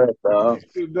politically man. correct, dog.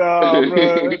 Nah,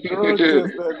 bro. Drug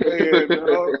test that man,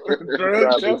 dog. You Drug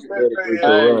trying to be test that politically man.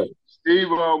 Hey, correct.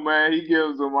 Steve-O, man, he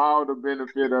gives them all the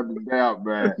benefit of the doubt,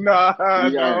 man. Nah,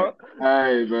 Yeah. dog.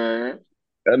 Hey, man.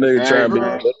 That nigga Hey, trying to be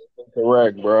man. Bro. politically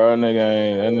correct, bro. That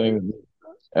nigga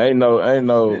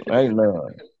ain't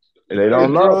none. They Hey,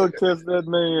 don't know. drug test that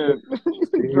man.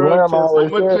 Drug Lamb test always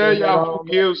I'm him. gonna said tell that they y'all who don't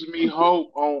know. gives me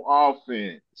hope on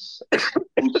offense.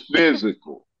 Who's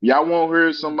physical? Y'all won't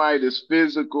hear somebody that's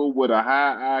physical with a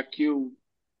high IQ,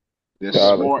 that's Tyler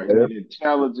smart Smith. and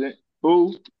intelligent.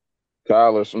 Who?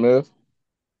 Tyler Smith.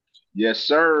 Yes,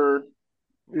 sir.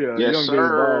 Yeah, Yes, young big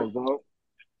sir. balls, dog.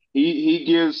 He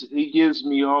gives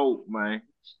me hope, man.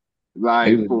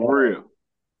 He's Like a for dog. real.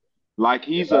 Like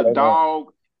he's Nah, a they don't.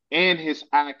 dog, and his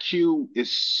IQ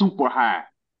is super high,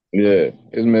 Yeah,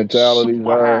 his mentality's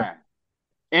super high. high,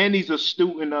 and he's a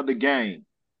student of the game.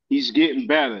 He's getting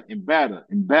better and better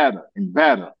and better and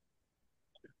better.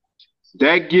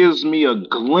 That gives me a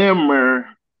glimmer,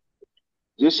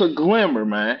 just a glimmer,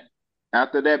 man.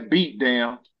 After that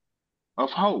beatdown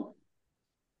of hope,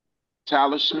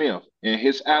 Tyler Smith and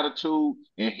his attitude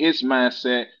and his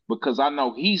mindset, because I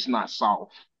know he's not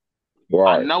soft.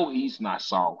 I Right. know he's not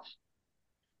soft.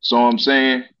 So I'm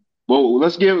saying, well,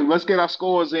 let's get our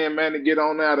scores in, man, and get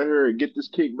on out of here and get this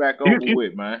kickback You, over you,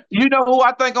 with, man. you know who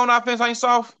I think on offense ain't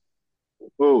soft?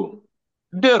 Who?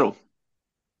 Diddle.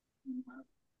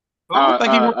 I don't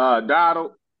think he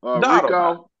Donald, Donald.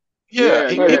 Rico. Yeah, Yeah,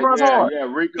 he yeah, Hey, runs yeah, hard.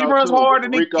 yeah. He Rico runs too. hard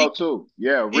and Rico too.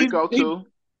 Yeah, he's Rico he too.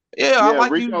 yeah, I Yeah,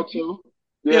 like Rico too.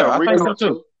 yeah, Yeah, I think so Rico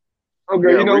too. too. okay,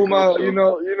 Yeah, Rico too.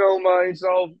 you know who my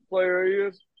soft player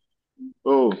is?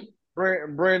 Oh,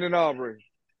 Brandon Aubrey.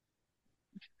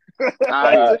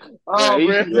 yeah, yeah.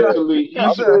 He's Aubrey. Yeah, mentally.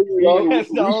 I He's feel you, he. bro.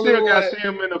 That's the We only still got to way. see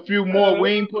him in a few more. Uh, We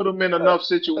ain't put him in enough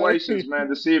situations, hey, man,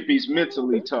 to see if he's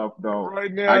mentally tough, though.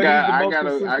 right I now, he's got, the I most got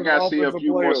to, I consistent got to see a offensive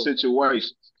few more player.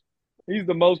 situations. He's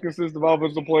the most consistent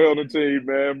offensive player on the team,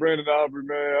 man. Brandon Aubrey,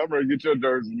 man. I'm ready to get your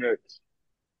jersey next.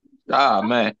 Ah,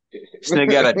 man. This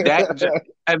nigga got a Dak.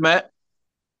 Hey, man.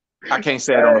 I can't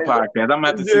say it on the podcast. I'm going to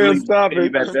have to Yeah, leave stop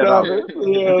it. that Stop out. it.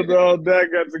 Yeah, no,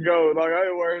 Dak got to go. Like, I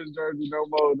ain't wearing his jersey no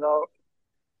more, dog.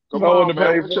 Come No one on, to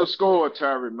man. pay What's for your score,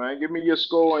 Terry, man? Give me your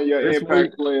score and your this week.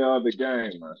 impact player of the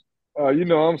game, man. You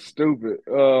know, I'm stupid.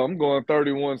 I'm going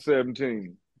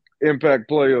 31-17. Impact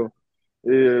player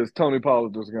is Tony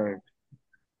Pollard this game.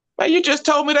 Man, you just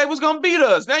told me they was going to beat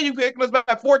us. Now you picking us by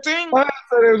 14? I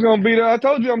said they was going to beat it. I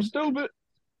told you I'm stupid.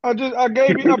 I prefaced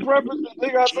it,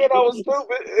 nigga. I said I was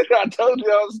stupid. I told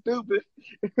you I was stupid.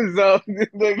 So,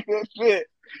 nigga, shit.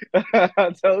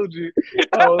 I told you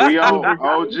I was We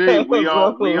on stupid.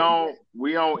 OG.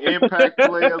 We on impact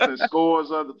players and scores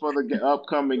for the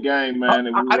upcoming game, man.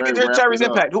 And we I ready didn't to hear wrap Terry's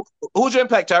it up. impact. Who's your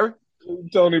impact, Terry?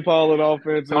 Tony Pollard Tony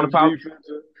offensive, Pollard.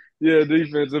 defensive. Yeah,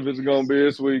 defensive is gonna be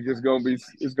this week. It's gonna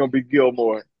be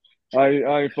Gilmore. I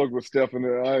ain't fuck with Steph I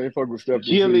ain't fuck with Steph this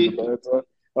season, Gilly. man. So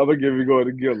I'm gonna give you going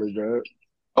to Gilly, man.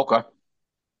 Okay.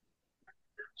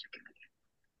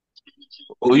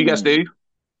 Who you got, Steve?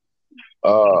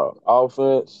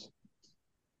 Offense.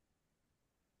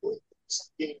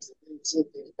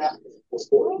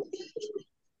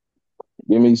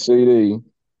 Give me CD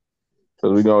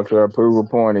because we're gonna try to prove a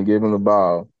point and give him the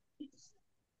ball.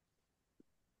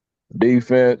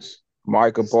 Defense,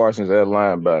 Micah Parsons at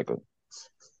linebacker.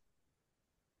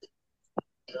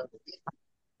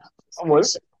 I'm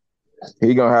with it.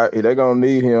 They're gonna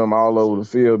need him all over the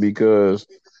field because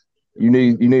you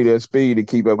need that speed to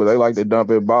keep up. Because they like to dump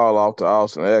that ball off to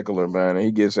Austin Eckler, man, and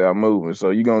he gets out moving.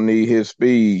 So you're gonna need his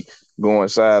speed going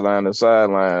sideline to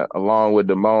sideline, along with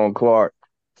Damone Clark,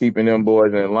 keeping them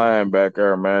boys in line back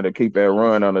there, man, to keep that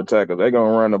run on the tackle. They're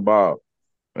gonna run the ball.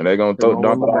 And they're gonna dump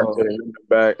it out to the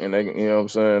back, and they, you know what I'm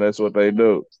saying? That's what they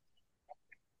do.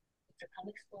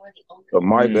 But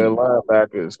Mike, that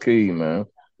linebacker is key, man.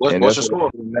 What's your score?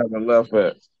 He never left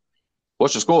at.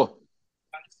 What's your score?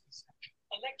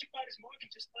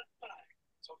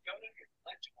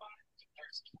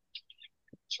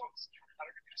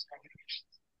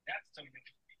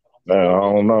 Man, I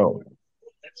don't know.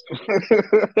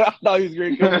 I thought he was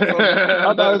going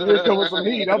to come with some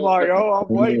heat. I'm like, oh,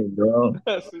 I'm waiting.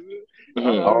 I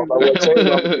don't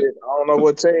know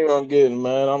what team I'm getting,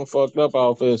 man. I'm fucked up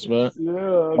offense, man. Yeah,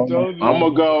 I told you. I'm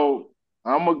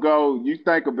gonna go. You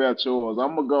think about yours.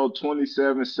 I'm gonna go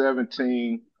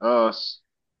 27-17 us.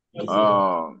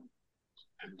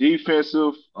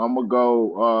 Defensive. I'm gonna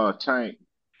go Tank.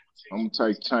 I'm gonna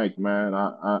take Tank, man.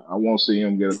 I won't see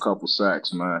him get a couple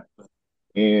sacks, man.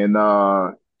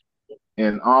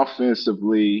 And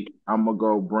offensively, I'm gonna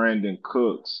go Brandon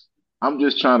Cooks. I'm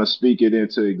just trying to speak it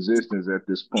into existence at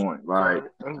this point. Like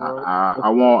I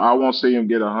won't see him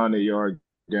get 100-yard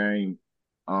game,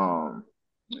 and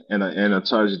a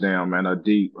touchdown, man. A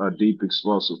deep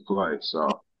explosive play.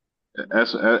 So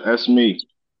that's me.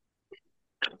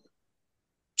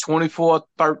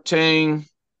 24-13.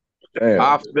 Damn.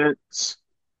 Offense.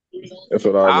 That's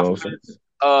what I was going to say.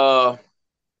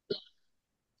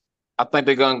 I think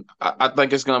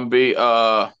it's gonna be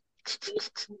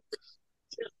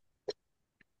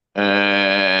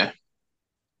and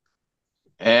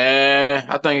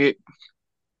I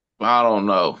don't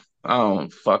know. I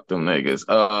don't fuck them niggas.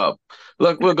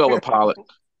 Look, we'll go with Pollard.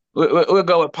 We'll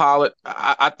go with Pollard.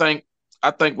 I think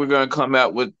we're gonna come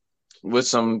out with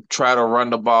some try to run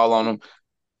the ball on them,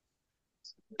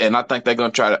 and I think they're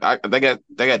gonna try to. They got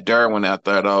Derwin out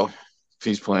there though. If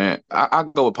he's playing, I'll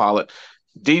go with Pollard.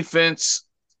 Defense,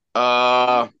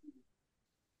 I'm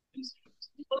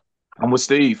with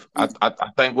Steve. I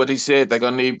think what he said, they're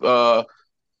gonna need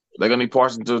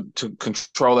Parsons to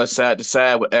control that side to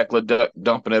side with Eckler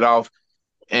dumping it off,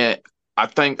 and I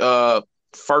think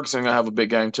Ferguson gonna have a big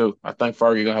game too. I think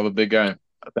Fergie gonna have a big game.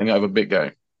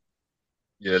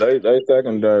 Yeah, they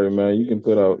secondary, man. You can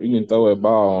throw that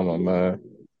ball on them, man.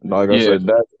 Like I said,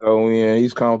 Dak go in.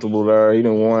 He's comfortable there. He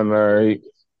done won there.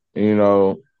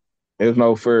 There's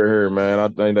no fear here, man. I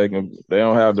think they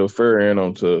don't have the fear in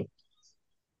them to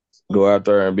go out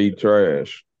there and beat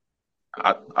trash.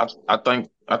 I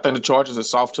think the Chargers are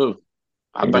soft too.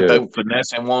 I think they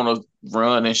finesse and want to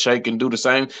run and shake and do the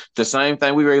same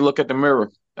thing. We already look at the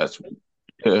mirror.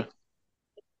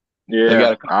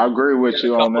 Yeah, I agree with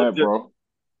you on that, bro.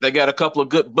 They got a couple of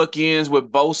good bookends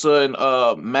with Bosa and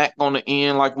Mack on the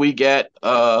end, like we got.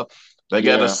 They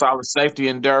got a solid safety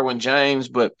in Derwin James,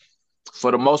 but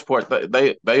for the most part,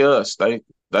 they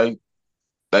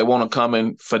want to come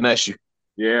and finesse you.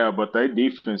 Yeah, but their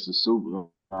defense is super.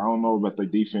 I don't know if their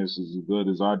defense is as good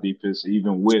as our defense,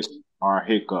 even with our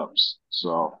hiccups.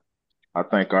 So I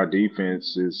think our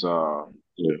defense is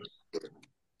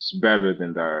it's better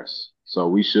than theirs. So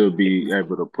we should be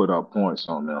able to put up points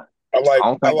on them. I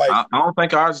don't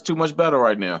think ours is too much better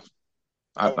right now.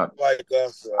 I like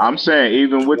us. I'm saying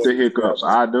even with the hiccups,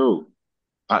 I do.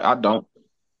 I don't.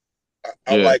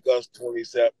 I like us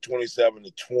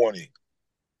 27-20.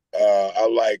 I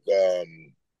like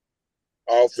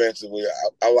offensively.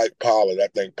 I like Pollard. I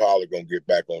think Pollard gonna get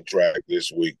back on track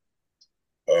this week.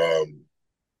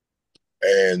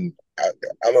 And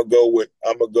I'm gonna go with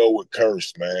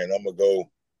Curse, man. I'm gonna go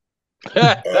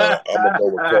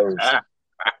with Curse.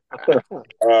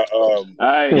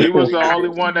 He was the only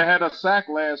one that had a sack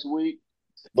last week.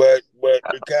 But we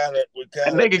kind of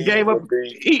that nigga gave up.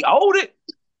 He owed it.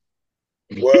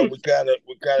 Well, we kind of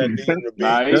need him to be.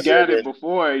 Nah, he got it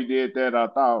before he did that. I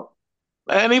thought.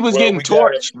 And he was getting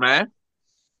torched, man.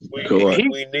 We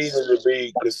need him to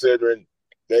be, considering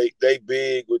they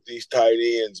big with these tight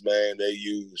ends, man. They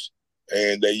use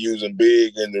them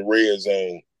big in the red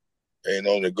zone and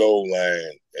on the goal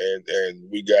line, and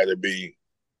we got to be.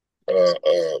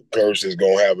 Curse is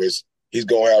gonna have he's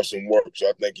gonna have some work, so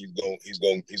I think he's gonna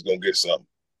get something.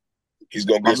 He's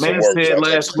gonna get some work. My man said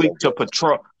last week to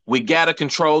patrol. We gotta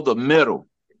control the middle.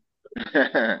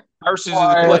 Curse is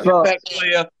the impact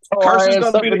player. Curse is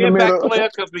gonna be the impact player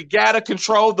because we gotta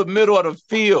control the middle of the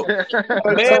field.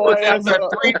 My man was out there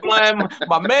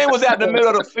My man was out in the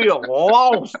middle of the field,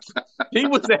 lost. He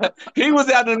was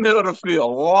out in the middle of the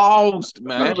field, lost,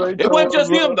 man. It wasn't just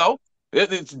him though.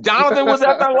 Jonathan was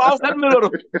out there lost. That middle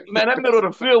of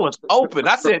the field was open.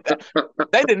 I said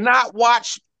they did not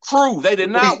watch Crew. They did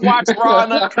not watch Raw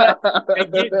and Uncut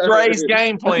and get Dre's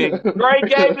game plan. Dre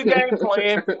gave the game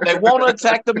plan. They want to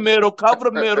attack the middle, cover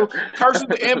the middle. Curse is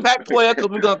the impact player because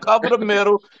we're gonna cover the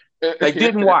middle. They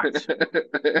didn't watch.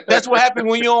 That's what happened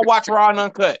when you don't watch Raw and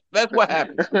Uncut. That's what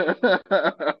happens.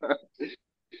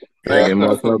 Thinking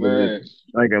motherfuckers.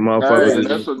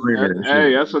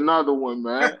 Hey, that's another one,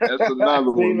 man. That's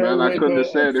another one, man. I couldn't have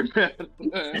said it, man.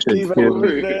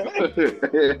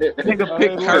 Nigga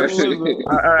pick Curse.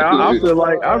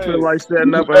 I feel like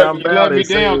setting up and I'm you let me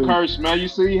down, Curse, man. You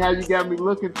see how you got me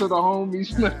looking to the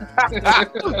homies, man.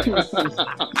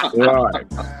 Right.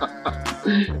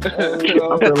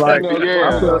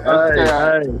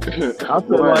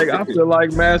 I feel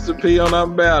like Master P on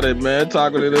I'm about it, man.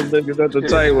 Talking to them niggas at the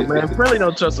table, man. Really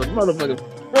don't trust a motherfucker.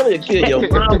 Really kill your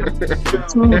mama for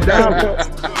 $2.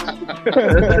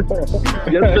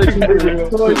 Just so you get a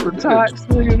toy for tots,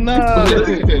 nigga. Nah.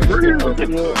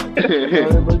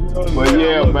 But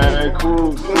yeah, man,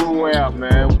 cool out,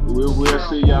 man. We'll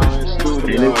see y'all in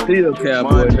studio. And it's still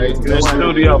Cowboy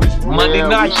Monday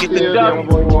night, get the dub.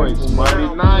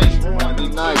 Monday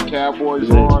night, Cowboys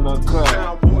on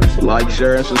Uncut. Like,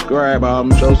 share, and subscribe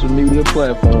on our social media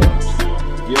platforms.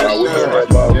 Yes, sir.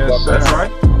 That's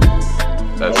right.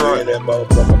 That's right.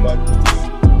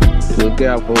 Look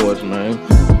out for us, man.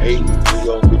 Hey, we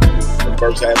gonna get the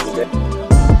first half of that.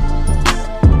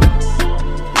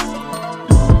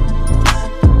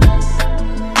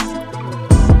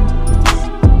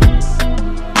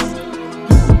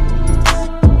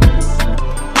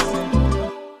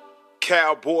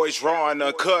 Cowboys raw and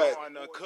uncut.